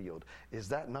potter's field. Is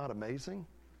that not amazing?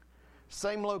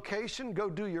 Same location, go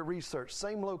do your research,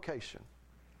 same location.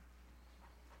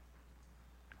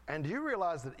 And do you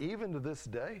realize that even to this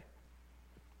day,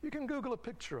 you can Google a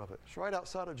picture of it. It's right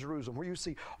outside of Jerusalem, where you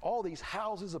see all these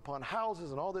houses upon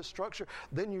houses and all this structure.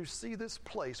 Then you see this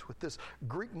place with this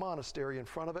Greek monastery in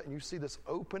front of it, and you see this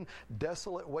open,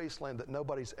 desolate wasteland that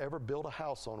nobody's ever built a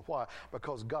house on. Why?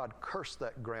 Because God cursed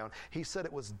that ground. He said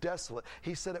it was desolate.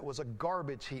 He said it was a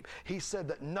garbage heap. He said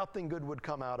that nothing good would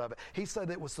come out of it. He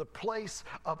said it was the place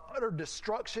of utter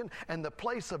destruction and the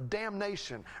place of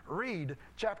damnation. Read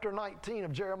chapter 19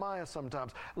 of Jeremiah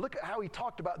sometimes. Look at how he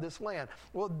talked about this land.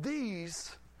 Well,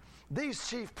 these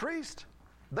chief priests,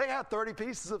 they had 30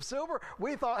 pieces of silver.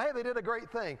 We thought, hey, they did a great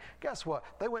thing. Guess what?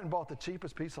 They went and bought the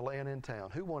cheapest piece of land in town.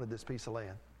 Who wanted this piece of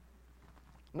land?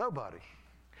 Nobody.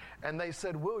 And they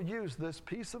said, we'll use this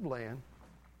piece of land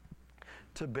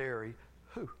to bury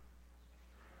who?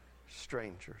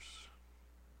 Strangers.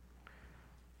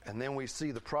 And then we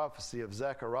see the prophecy of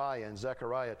Zechariah in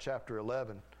Zechariah chapter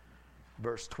 11,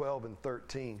 verse 12 and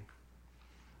 13.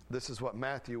 This is what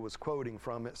Matthew was quoting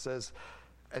from. It says,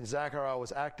 and Zechariah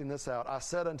was acting this out. I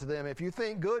said unto them, if you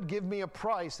think good, give me a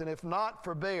price, and if not,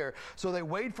 forbear. So they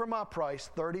weighed for my price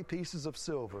 30 pieces of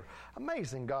silver.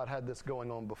 Amazing God had this going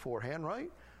on beforehand,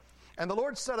 right? And the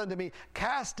Lord said unto me,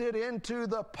 cast it into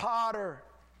the potter,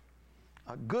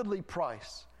 a goodly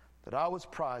price, that I was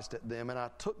prized at them. And I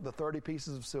took the 30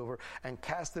 pieces of silver and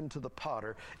cast them to the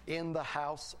potter in the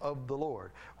house of the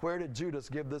Lord. Where did Judas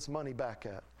give this money back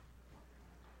at?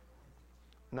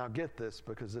 Now get this,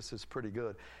 because this is pretty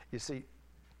good. You see,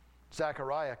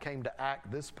 Zechariah came to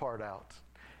act this part out.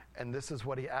 And this is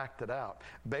what he acted out.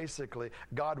 Basically,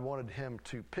 God wanted him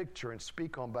to picture and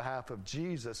speak on behalf of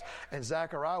Jesus. And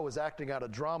Zechariah was acting out a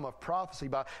drama of prophecy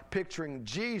by picturing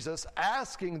Jesus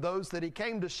asking those that he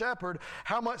came to shepherd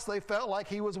how much they felt like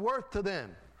he was worth to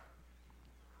them.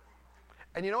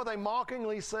 And you know what they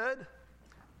mockingly said?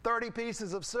 30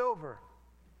 pieces of silver.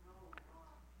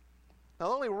 Now,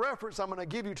 the only reference I'm going to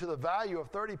give you to the value of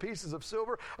 30 pieces of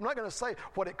silver, I'm not going to say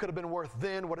what it could have been worth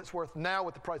then, what it's worth now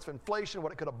with the price of inflation,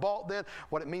 what it could have bought then,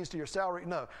 what it means to your salary.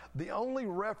 No. The only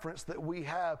reference that we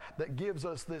have that gives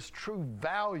us this true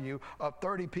value of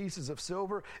 30 pieces of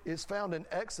silver is found in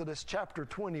Exodus chapter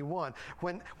 21,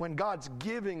 when God's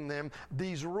giving them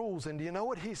these rules. And do you know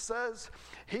what he says?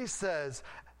 He says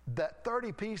that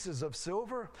 30 pieces of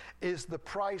silver is the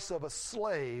price of a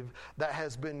slave that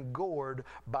has been gored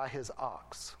by his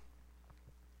ox.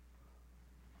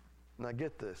 Now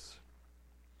get this,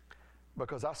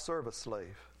 because I serve a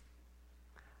slave.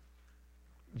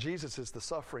 Jesus is the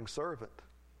suffering servant.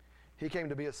 He came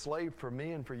to be a slave for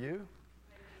me and for you.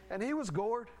 And he was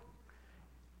gored.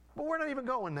 But we're not even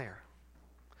going there.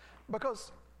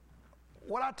 Because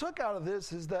what I took out of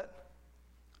this is that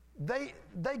they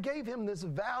gave him this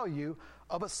value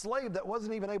of a slave that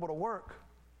wasn't even able to work.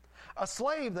 A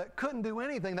slave that couldn't do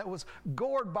anything, that was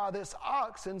gored by this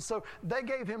ox. And so they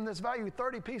gave him this value,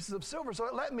 30 pieces of silver. So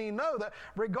it let me know that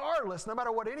regardless, no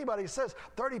matter what anybody says,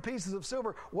 30 pieces of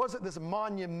silver wasn't this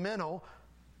monumental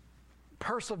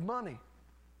purse of money.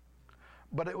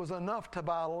 But it was enough to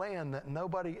buy land that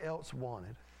nobody else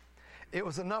wanted. It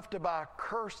was enough to buy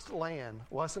cursed land,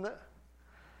 wasn't it?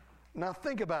 Now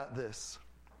think about this,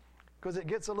 because it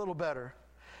gets a little better.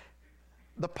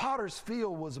 The potter's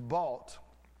field was bought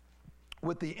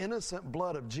with the innocent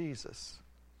blood of Jesus.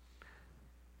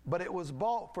 But it was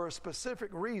bought for a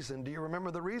specific reason. Do you remember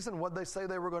the reason? What did they say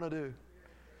they were going to do?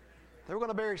 They were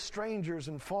going to bury strangers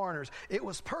and foreigners. It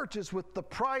was purchased with the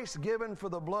price given for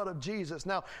the blood of Jesus.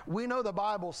 Now, we know the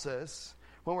Bible says,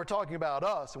 when we're talking about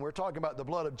us and we're talking about the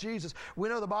blood of Jesus, we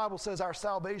know the Bible says our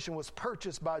salvation was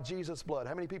purchased by Jesus' blood.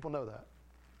 How many people know that?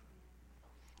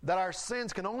 That our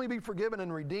sins can only be forgiven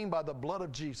and redeemed by the blood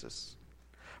of Jesus.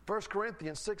 1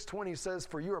 Corinthians 6:20 says,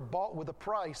 for you are bought with a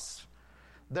price.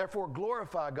 Therefore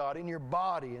glorify God in your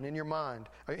body and in your mind,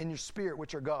 in your spirit,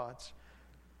 which are God's.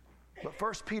 But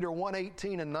 1 Peter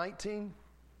 1:18 and 19,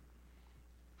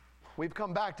 we've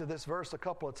come back to this verse a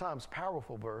couple of times,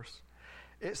 powerful verse.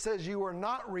 It says, you are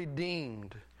not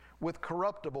redeemed with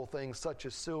corruptible things such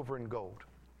as silver and gold,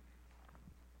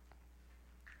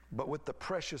 but with the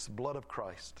precious blood of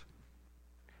Christ.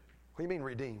 What do you mean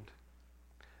redeemed?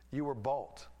 You were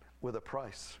bought with a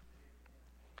price.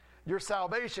 Your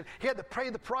salvation, he had to pay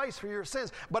the price for your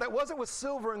sins, but it wasn't with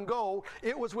silver and gold,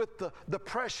 it was with the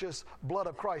precious blood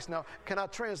of Christ. Now, can I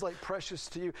translate precious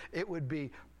to you? It would be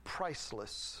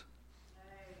priceless.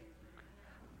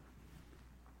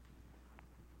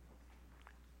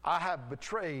 I have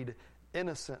betrayed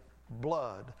innocent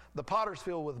blood. The potter's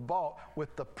field was bought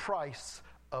with the price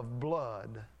of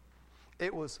blood.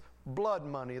 It was blood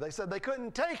money. They said they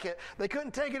couldn't take it. They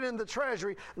couldn't take it in the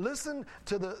treasury. Listen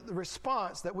to the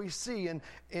response that we see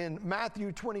in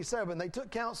Matthew 27. They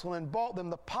took counsel and bought them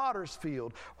the potter's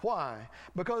field. Why?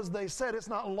 Because they said it's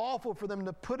not lawful for them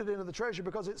to put it into the treasury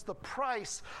because it's the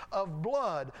price of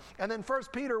blood. And then 1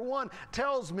 Peter 1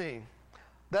 tells me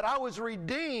that I was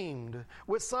redeemed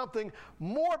with something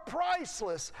more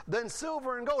priceless than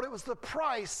silver and gold. It was the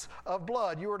price of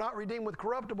blood. You were not redeemed with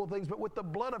corruptible things, but with the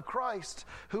blood of Christ,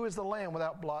 who is the Lamb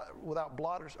without blot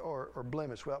or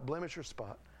blemish, without blemish or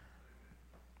spot.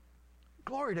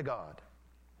 Glory to God.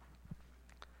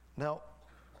 Now,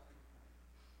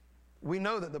 we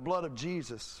know that the blood of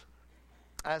Jesus,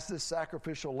 as this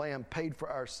sacrificial lamb, paid for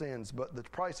our sins, but the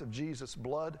price of Jesus'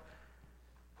 blood,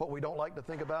 what we don't like to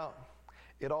think about,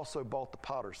 it also bought the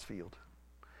potter's field.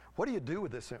 What do you do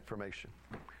with this information?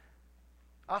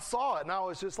 I saw it, and I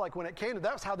was just like, when it came to,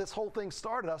 that's how this whole thing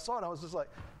started. I saw it, and I was just like,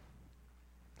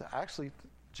 actually,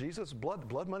 Jesus'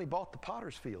 blood money bought the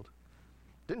potter's field.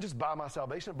 Didn't just buy my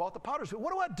salvation, it bought the potter's field.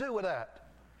 What do I do with that?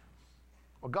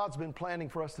 Well, God's been planning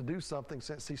for us to do something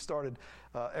since He started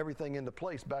everything into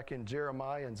place back in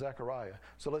Jeremiah and Zechariah.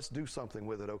 So let's do something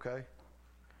with it, okay?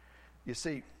 You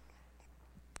see,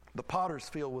 the potter's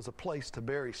field was a place to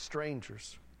bury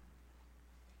strangers.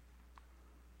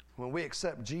 When we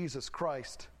accept Jesus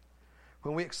Christ,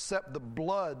 when we accept the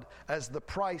blood as the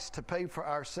price to pay for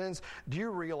our sins, do you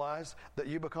realize that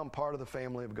you become part of the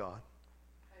family of God?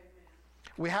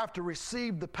 We have to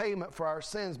receive the payment for our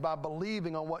sins by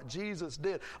believing on what Jesus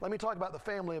did. Let me talk about the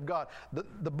family of God.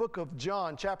 The book of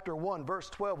John, chapter 1, verse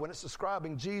 12, when it's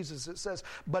describing Jesus, it says,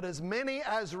 "But as many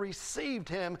as received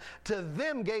Him, to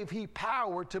them gave He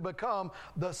power to become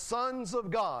the sons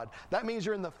of God." That means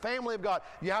you're in the family of God.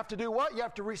 You have to do what? You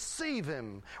have to receive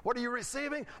Him. What are you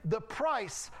receiving? The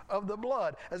price of the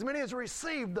blood. As many as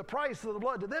received the price of the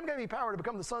blood, to them gave He power to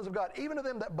become the sons of God, even to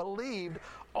them that believed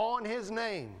on His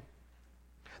name.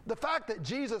 The fact that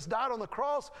Jesus died on the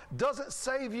cross doesn't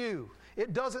save you.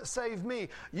 It doesn't save me.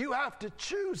 You have to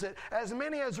choose it. As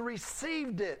many as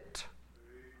received it.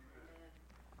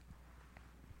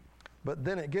 But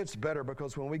then it gets better,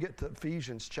 because when we get to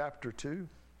Ephesians chapter 2,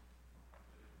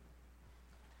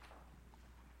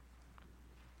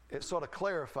 it sort of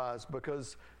clarifies,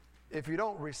 because if you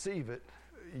don't receive it,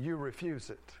 you refuse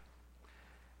it.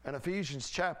 And Ephesians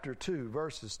chapter 2,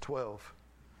 verses 12.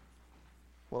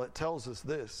 Well, it tells us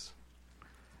this,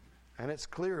 and it's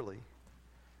clearly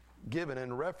given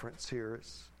in reference here. It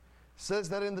says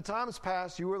that in the times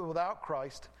past you were without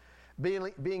Christ,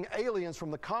 being aliens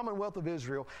from the commonwealth of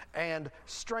Israel and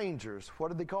strangers. What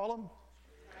did they call them?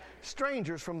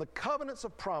 Strangers from the covenants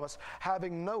of promise,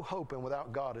 having no hope and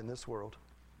without God in this world.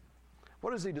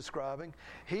 What is he describing?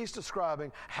 He's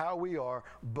describing how we are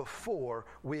before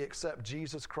we accept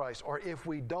Jesus Christ, or if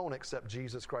we don't accept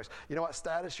Jesus Christ. You know what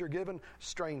status you're given?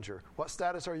 Stranger. What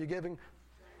status are you giving?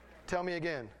 Tell me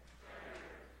again.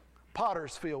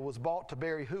 Potter's field was bought to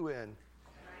bury who in?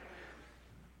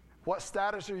 What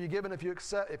status are you given if you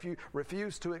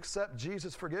refuse to accept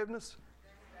Jesus' forgiveness?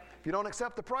 If you don't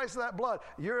accept the price of that blood,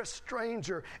 you're a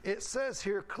stranger. It says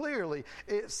here clearly,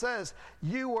 it says,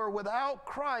 you are without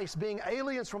Christ, being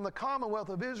aliens from the commonwealth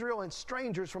of Israel and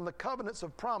strangers from the covenants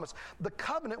of promise. The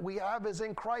covenant we have is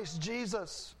in Christ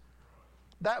Jesus.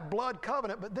 That blood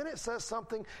covenant. But then it says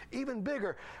something even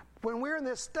bigger. When we're in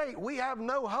this state, we have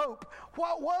no hope.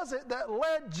 What was it that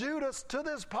led Judas to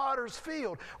this potter's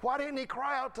field? Why didn't he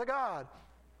cry out to God?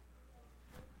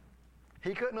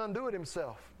 He couldn't undo it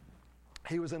himself.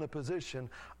 He was in a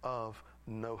position of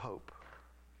no hope.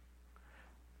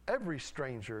 Every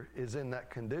stranger is in that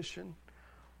condition,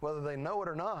 whether they know it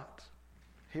or not.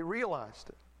 He realized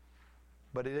it,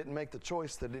 but he didn't make the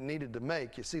choice that he needed to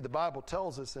make. You see, the Bible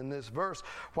tells us in this verse,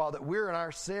 while that we're in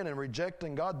our sin and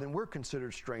rejecting God, then we're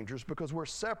considered strangers because we're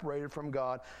separated from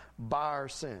God by our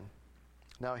sin.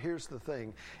 Now, here's the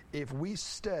thing. If we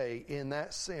stay in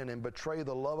that sin and betray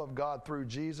the love of God through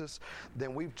Jesus,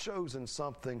 then we've chosen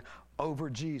something over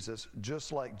Jesus,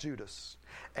 just like Judas.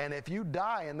 And if you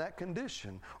die in that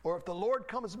condition, or if the Lord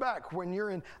comes back when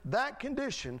you're in that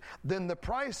condition, then the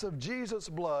price of Jesus'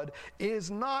 blood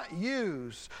is not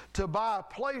used to buy a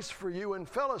place for you in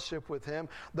fellowship with Him.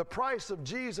 The price of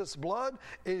Jesus' blood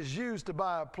is used to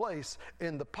buy a place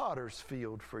in the potter's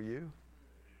field for you.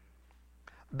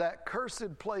 That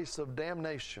cursed place of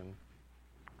damnation.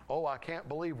 Oh, I can't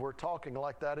believe we're talking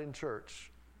like that in church.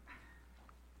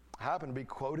 I happen to be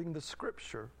quoting the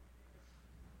scripture.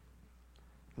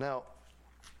 Now,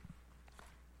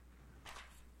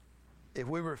 if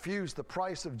we refuse the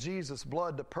price of Jesus'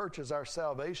 blood to purchase our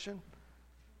salvation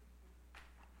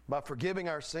by forgiving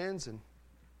our sins and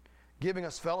giving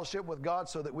us fellowship with God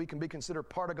so that we can be considered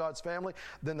part of God's family,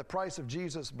 then the price of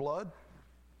Jesus' blood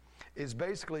is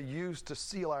basically used to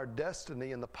seal our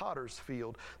destiny in the potter's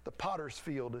field. The potter's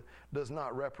field does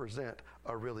not represent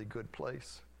a really good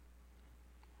place.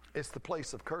 It's the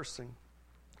place of cursing.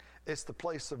 It's the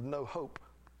place of no hope.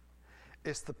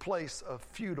 It's the place of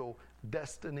futile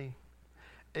destiny.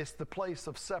 It's the place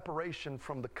of separation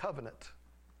from the covenant.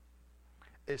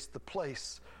 It's the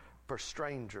place for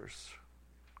strangers.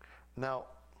 Now,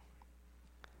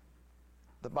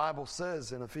 the Bible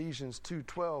says in Ephesians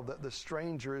 2:12 that the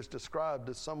stranger is described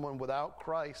as someone without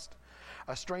Christ,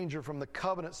 a stranger from the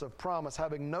covenants of promise,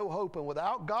 having no hope and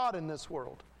without God in this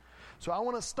world. So I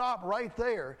want to stop right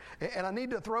there, and I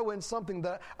need to throw in something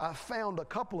that I found a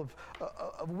couple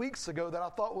of weeks ago that I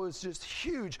thought was just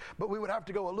huge, but we would have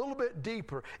to go a little bit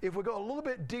deeper. If we go a little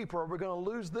bit deeper, are we going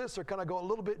to lose this, or can I go a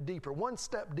little bit deeper? One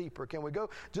step deeper. Can we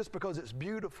go just because it's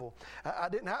beautiful? I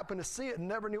didn't happen to see it and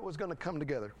never knew it was going to come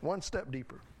together. One step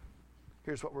deeper.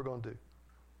 Here's what we're going to do.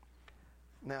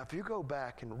 Now, if you go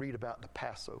back and read about the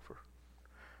Passover,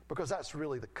 because that's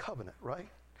really the covenant, right?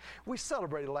 We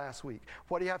celebrated last week.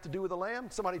 What do you have to do with the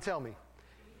lamb? Somebody tell me.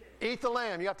 Eat the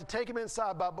lamb. You have to take him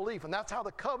inside by belief. And that's how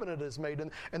the covenant is made.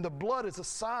 And the blood is a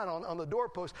sign on the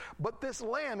doorpost. But this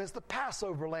lamb is the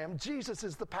Passover lamb. Jesus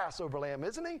is the Passover lamb,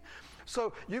 isn't he?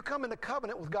 So you come into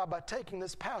covenant with God by taking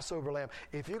this Passover lamb.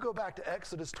 If you go back to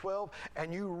Exodus 12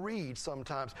 and you read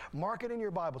sometimes, mark it in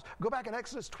your Bibles. Go back in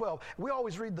Exodus 12. We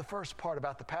always read the first part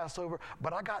about the Passover,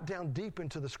 but I got down deep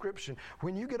into the scripture.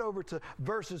 When you get over to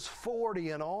verses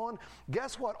 40 and on,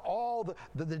 guess what all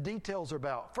the details are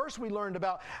about? First, we learned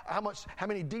about how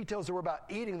many details there were about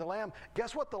eating the lamb.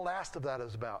 Guess what the last of that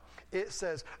is about? It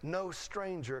says, no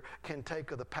stranger can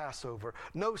take of the Passover.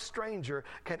 No stranger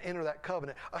can enter that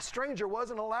covenant. A stranger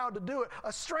wasn't allowed to do it.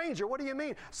 A stranger, what do you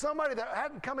mean? Somebody that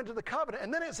hadn't come into the covenant.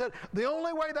 And then it said, the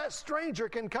only way that stranger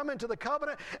can come into the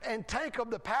covenant and take of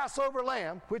the Passover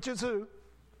lamb, which is who?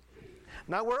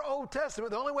 Now, we're Old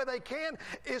Testament. The only way they can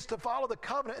is to follow the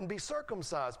covenant and be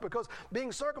circumcised, because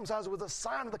being circumcised was a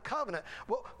sign of the covenant.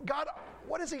 Well, God,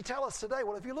 what does he tell us today?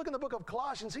 Well, if you look in the book of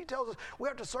Colossians, he tells us we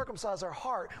have to circumcise our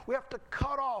heart. We have to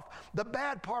cut off the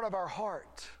bad part of our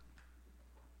heart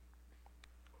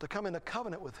to come into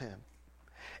covenant with him.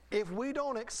 If we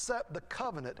don't accept the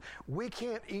covenant, we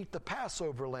can't eat the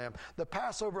Passover lamb. The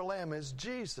Passover lamb is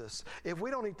Jesus. If we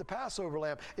don't eat the Passover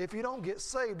lamb, if you don't get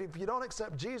saved, if you don't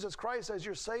accept Jesus Christ as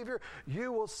your Savior,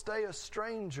 you will stay a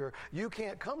stranger. You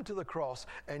can't come to the cross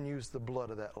and use the blood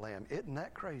of that lamb. Isn't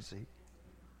that crazy?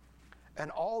 And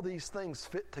all these things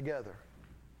fit together.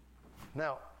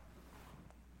 Now,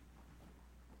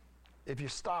 if you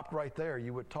stopped right there,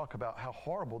 you would talk about how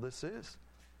horrible this is.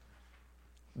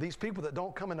 These people that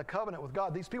don't come into covenant with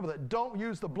God, these people that don't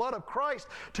use the blood of Christ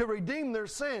to redeem their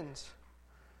sins,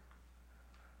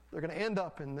 they're going to end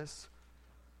up in this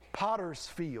potter's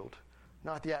field,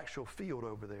 not the actual field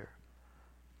over there.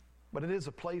 But it is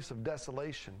a place of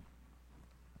desolation.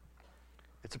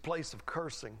 It's a place of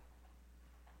cursing.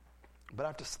 But I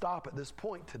have to stop at this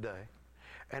point today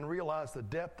and realize the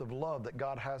depth of love that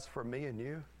God has for me and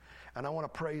you. And I want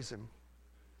to praise him.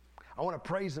 I want to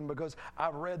praise him because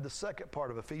I've read the second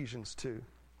part of Ephesians 2.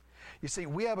 You see,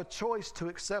 we have a choice to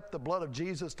accept the blood of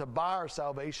Jesus to buy our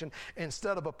salvation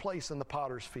instead of a place in the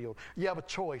potter's field. You have a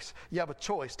choice. You have a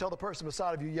choice. Tell the person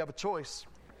beside of you, you have a choice.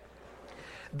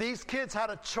 These kids had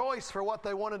a choice for what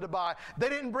they wanted to buy. They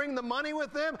didn't bring the money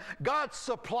with them. God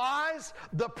supplies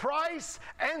the price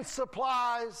and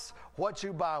supplies what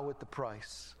you buy with the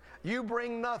price. You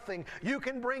bring nothing. You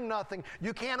can bring nothing.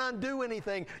 You can't undo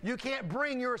anything. You can't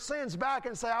bring your sins back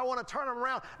and say, I want to turn them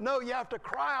around. No, you have to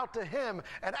cry out to him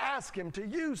and ask him to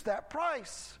use that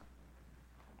price.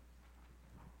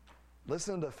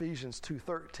 Listen to Ephesians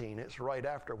 2:13. It's right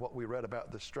after what we read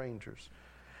about the strangers.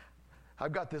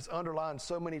 I've got this underlined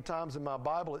so many times in my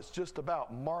Bible, it's just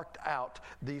about marked out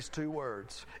these two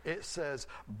words. It says,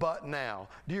 but now.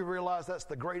 Do you realize that's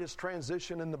the greatest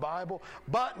transition in the Bible?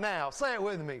 But now. Say it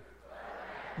with me.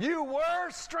 You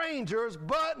were strangers,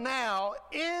 but now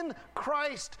in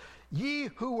Christ ye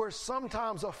who were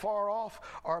sometimes afar off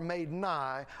are made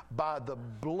nigh by the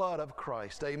blood of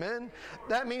Christ. Amen?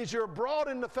 That means you're brought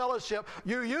into fellowship.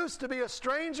 You used to be a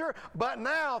stranger, but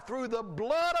now through the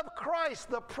blood of Christ,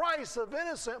 the price of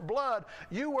innocent blood,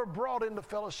 you were brought into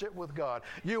fellowship with God.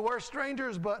 You were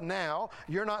strangers, but now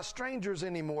you're not strangers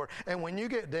anymore. And when you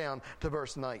get down to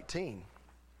verse 19,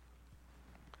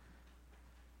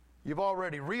 you've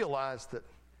already realized that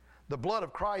the blood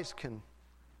of Christ can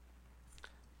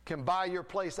buy your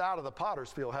place out of the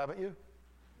potter's field, haven't you?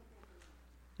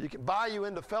 You can buy you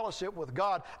into fellowship with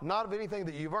God, not of anything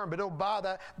that you've earned, but it'll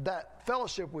buy that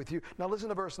fellowship with you. Now listen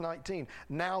to verse 19.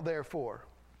 Now therefore,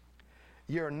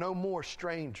 ye are no more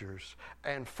strangers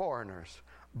and foreigners,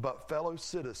 but fellow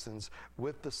citizens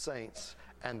with the saints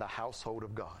and the household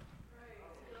of God.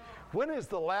 When is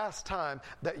the last time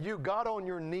that you got on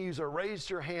your knees or raised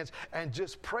your hands and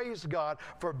just praised God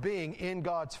for being in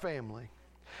God's family?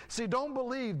 See, don't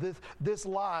believe this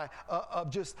lie of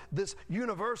just this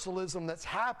universalism that's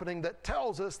happening that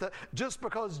tells us that just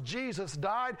because Jesus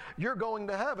died, you're going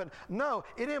to heaven. No,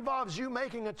 it involves you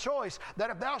making a choice that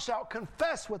if thou shalt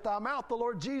confess with thy mouth the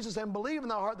Lord Jesus and believe in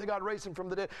thy heart that God raised him from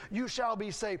the dead, you shall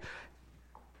be saved.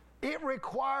 It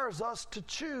requires us to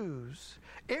choose.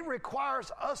 It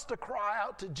requires us to cry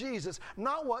out to Jesus,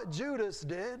 not what Judas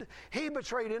did. He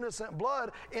betrayed innocent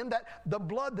blood in that the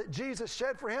blood that Jesus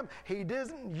shed for him, he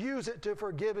didn't use it to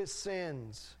forgive his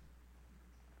sins.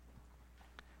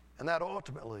 And that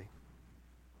ultimately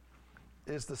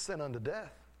is the sin unto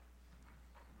death.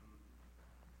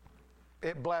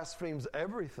 It blasphemes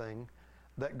everything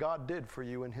that God did for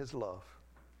you in his love.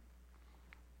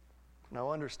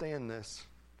 Now understand this.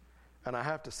 And I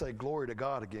have to say glory to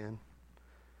God again.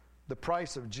 The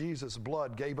price of Jesus'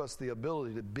 blood gave us the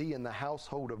ability to be in the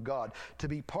household of God, to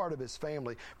be part of his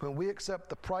family. When we accept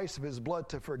the price of his blood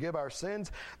to forgive our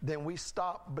sins, then we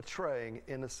stop betraying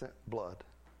innocent blood.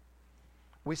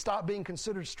 We stop being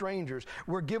considered strangers.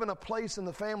 We're given a place in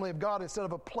the family of God instead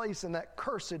of a place in that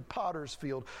cursed potter's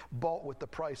field bought with the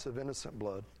price of innocent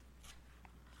blood.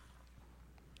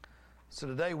 So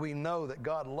today we know that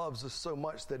God loves us so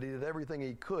much that he did everything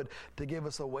he could to give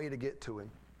us a way to get to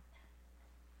him.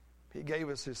 He gave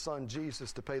us his son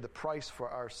Jesus to pay the price for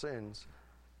our sins.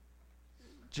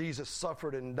 Jesus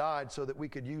suffered and died so that we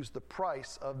could use the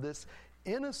price of this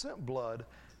innocent blood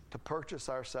to purchase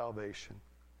our salvation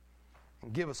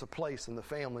and give us a place in the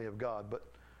family of God. But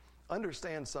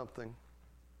understand something.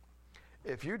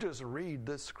 If you just read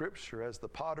this scripture as the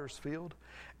potter's field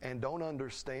and don't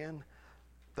understand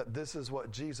that this is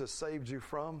what Jesus saved you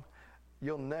from,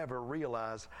 you'll never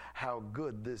realize how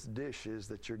good this dish is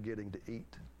that you're getting to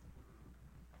eat.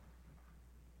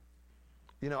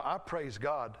 You know, I praise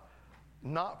God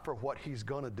not for what he's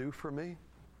going to do for me.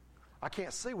 I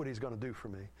can't see what he's going to do for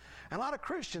me. And a lot of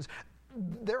Christians,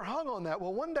 they're hung on that.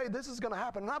 Well, one day this is going to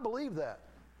happen, and I believe that.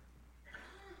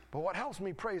 But what helps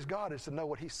me praise God is to know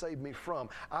what he saved me from.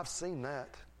 I've seen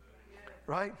that,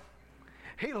 right?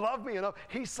 He loved me enough.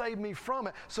 He saved me from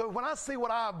it. So when I see what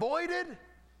I avoided,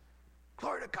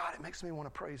 glory to God, it makes me want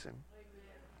to praise him.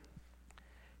 Amen.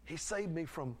 He saved me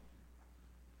from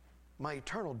my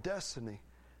eternal destiny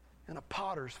in a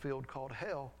potter's field called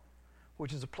hell,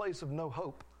 which is a place of no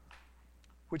hope,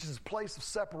 which is a place of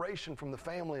separation from the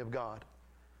family of God,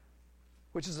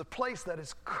 which is a place that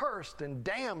is cursed and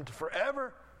damned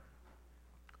forever,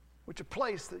 which is a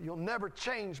place that you'll never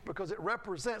change because it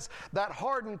represents that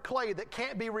hardened clay that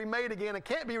can't be remade again and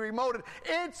can't be remolded.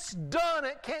 It's done.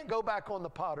 It can't go back on the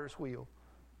potter's wheel.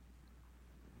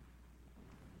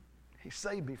 He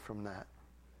saved me from that.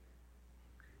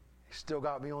 He still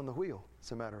got me on the wheel,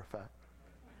 as a matter of fact.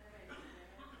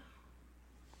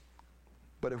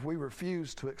 But if we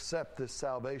refuse to accept this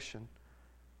salvation,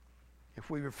 if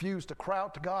we refuse to cry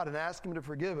out to God and ask him to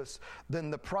forgive us,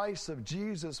 then the price of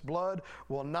Jesus' blood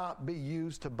will not be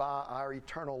used to buy our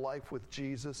eternal life with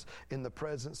Jesus in the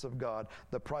presence of God.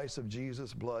 The price of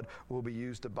Jesus' blood will be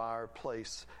used to buy our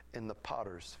place in the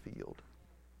potter's field.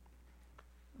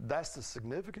 That's the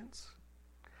significance.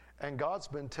 And God's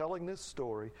been telling this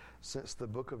story since the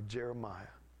book of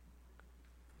Jeremiah.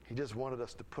 He just wanted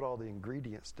us to put all the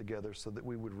ingredients together so that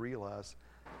we would realize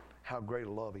how great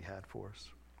a love he had for us.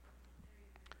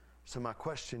 So my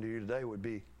question to you today would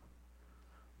be,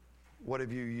 what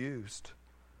have you used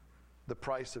the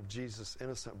price of Jesus'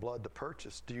 innocent blood to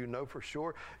purchase? Do you know for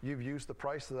sure you've used the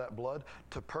price of that blood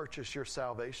to purchase your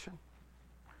salvation?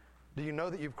 Do you know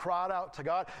that you've cried out to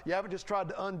God? You haven't just tried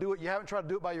to undo it. You haven't tried to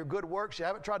do it by your good works. You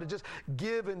haven't tried to just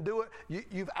give and do it.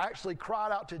 You've actually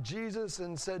cried out to Jesus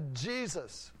and said,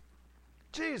 Jesus,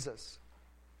 Jesus,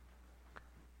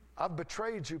 I've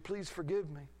betrayed you. Please forgive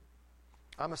me.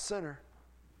 I'm a sinner.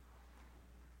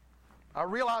 I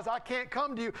realize I can't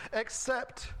come to you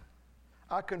except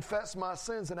I confess my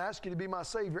sins and ask you to be my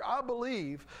Savior. I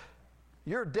believe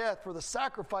your death for the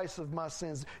sacrifice of my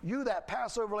sins. You, that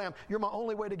Passover lamb, you're my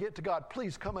only way to get to God.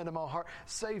 Please come into my heart.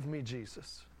 Save me,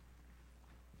 Jesus.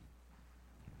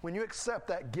 When you accept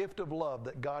that gift of love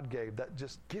that God gave, that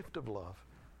just gift of love,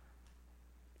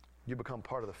 you become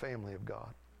part of the family of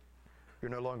God.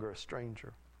 You're no longer a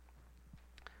stranger.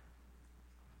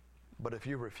 But if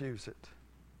you refuse it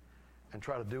and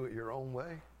try to do it your own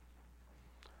way,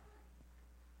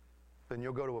 then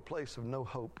you'll go to a place of no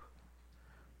hope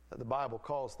that the Bible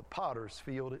calls the potter's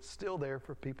field. It's still there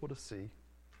for people to see.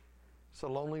 It's a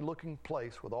lonely looking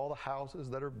place with all the houses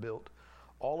that are built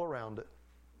all around it.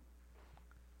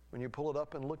 When you pull it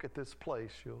up and look at this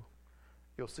place,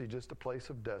 you'll see just a place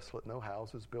of desolate, no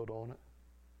houses built on it,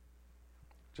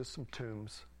 just some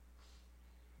tombs.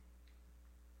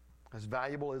 As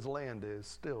valuable as land is,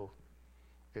 still,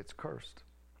 it's cursed.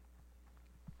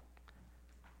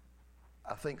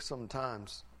 I think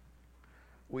sometimes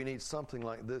we need something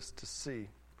like this to see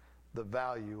the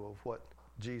value of what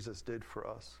Jesus did for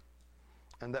us,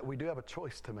 and that we do have a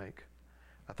choice to make.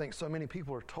 I think so many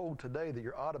people are told today that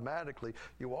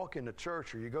you walk into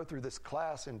church, or you go through this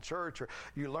class in church, or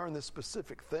you learn this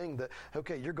specific thing that,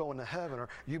 okay, you're going to heaven, or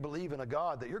you believe in a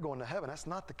God that you're going to heaven. That's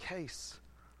not the case.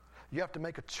 You have to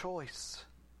make a choice.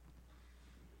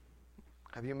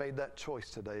 Have you made that choice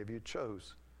today? Have you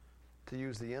chose to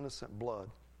use the innocent blood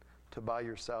to buy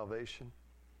your salvation?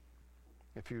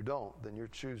 If you don't, then you're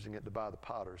choosing it to buy the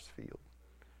potter's field.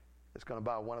 It's going to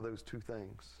buy one of those two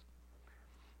things.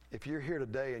 If you're here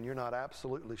today and you're not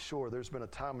absolutely sure, there's been a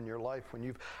time in your life when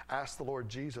you've asked the Lord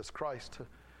Jesus Christ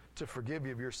to forgive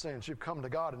you of your sins. You've come to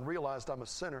God and realized, I'm a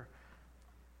sinner.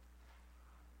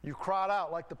 You cried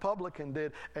out like the publican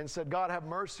did and said, God, have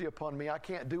mercy upon me. I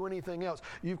can't do anything else.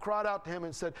 You've cried out to him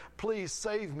and said, please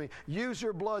save me. Use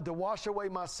your blood to wash away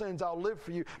my sins. I'll live for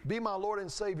you. Be my Lord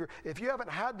and Savior. If you haven't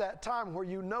had that time where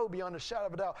you know beyond a shadow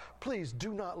of a doubt, please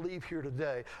do not leave here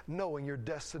today knowing your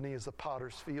destiny is a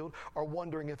potter's field or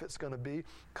wondering if it's going to be.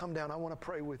 Come down. I want to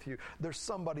pray with you. There's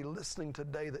somebody listening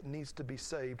today that needs to be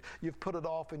saved. You've put it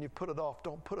off and you've put it off.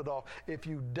 Don't put it off. If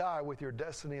you die with your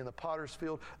destiny in the potter's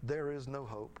field, there is no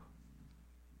hope.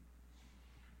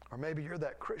 Or maybe you're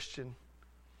that Christian.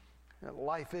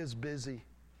 Life is busy.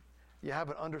 You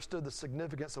haven't understood the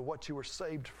significance of what you were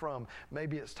saved from.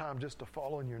 Maybe it's time just to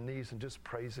fall on your knees and just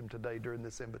praise him today during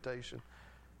this invitation.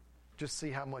 Just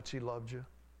see how much he loved you.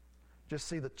 Just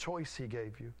see the choice he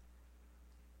gave you.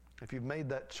 If you've made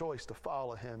that choice to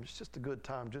follow him, it's just a good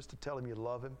time just to tell him you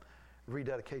love him,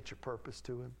 rededicate your purpose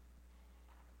to him.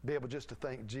 Be able just to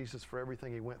thank Jesus for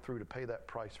everything he went through to pay that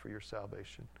price for your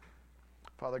salvation.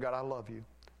 Father God, I love you.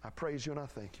 I praise you and I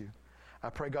thank you. I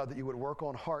pray, God, that you would work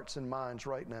on hearts and minds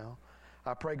right now.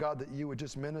 I pray, God, that you would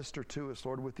just minister to us,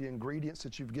 Lord, with the ingredients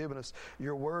that you've given us.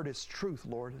 Your word is truth,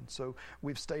 Lord, and so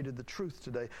we've stated the truth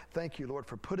today. Thank you, Lord,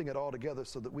 for putting it all together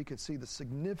so that we can see the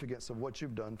significance of what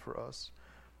you've done for us.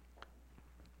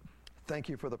 Thank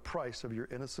you for the price of your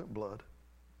innocent blood.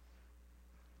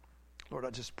 Lord, I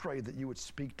just pray that you would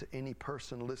speak to any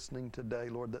person listening today,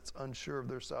 Lord, that's unsure of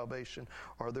their salvation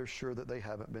or they're sure that they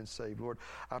haven't been saved. Lord,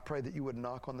 I pray that you would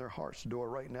knock on their heart's door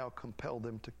right now, compel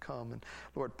them to come. And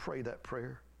Lord, pray that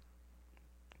prayer.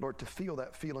 Lord, to feel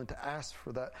that feeling, to ask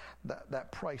for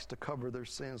that price to cover their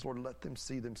sins. Lord, let them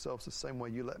see themselves the same way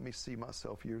you let me see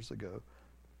myself years ago.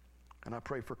 And I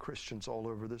pray for Christians all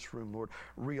over this room, Lord,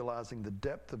 realizing the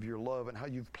depth of your love and how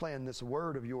you've planned this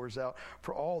word of yours out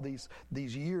for all these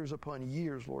years upon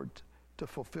years, Lord, to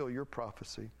fulfill your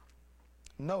prophecy,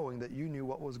 knowing that you knew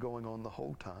what was going on the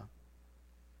whole time.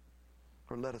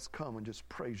 Lord, let us come and just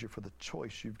praise you for the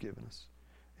choice you've given us.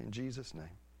 In Jesus'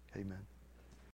 name, amen.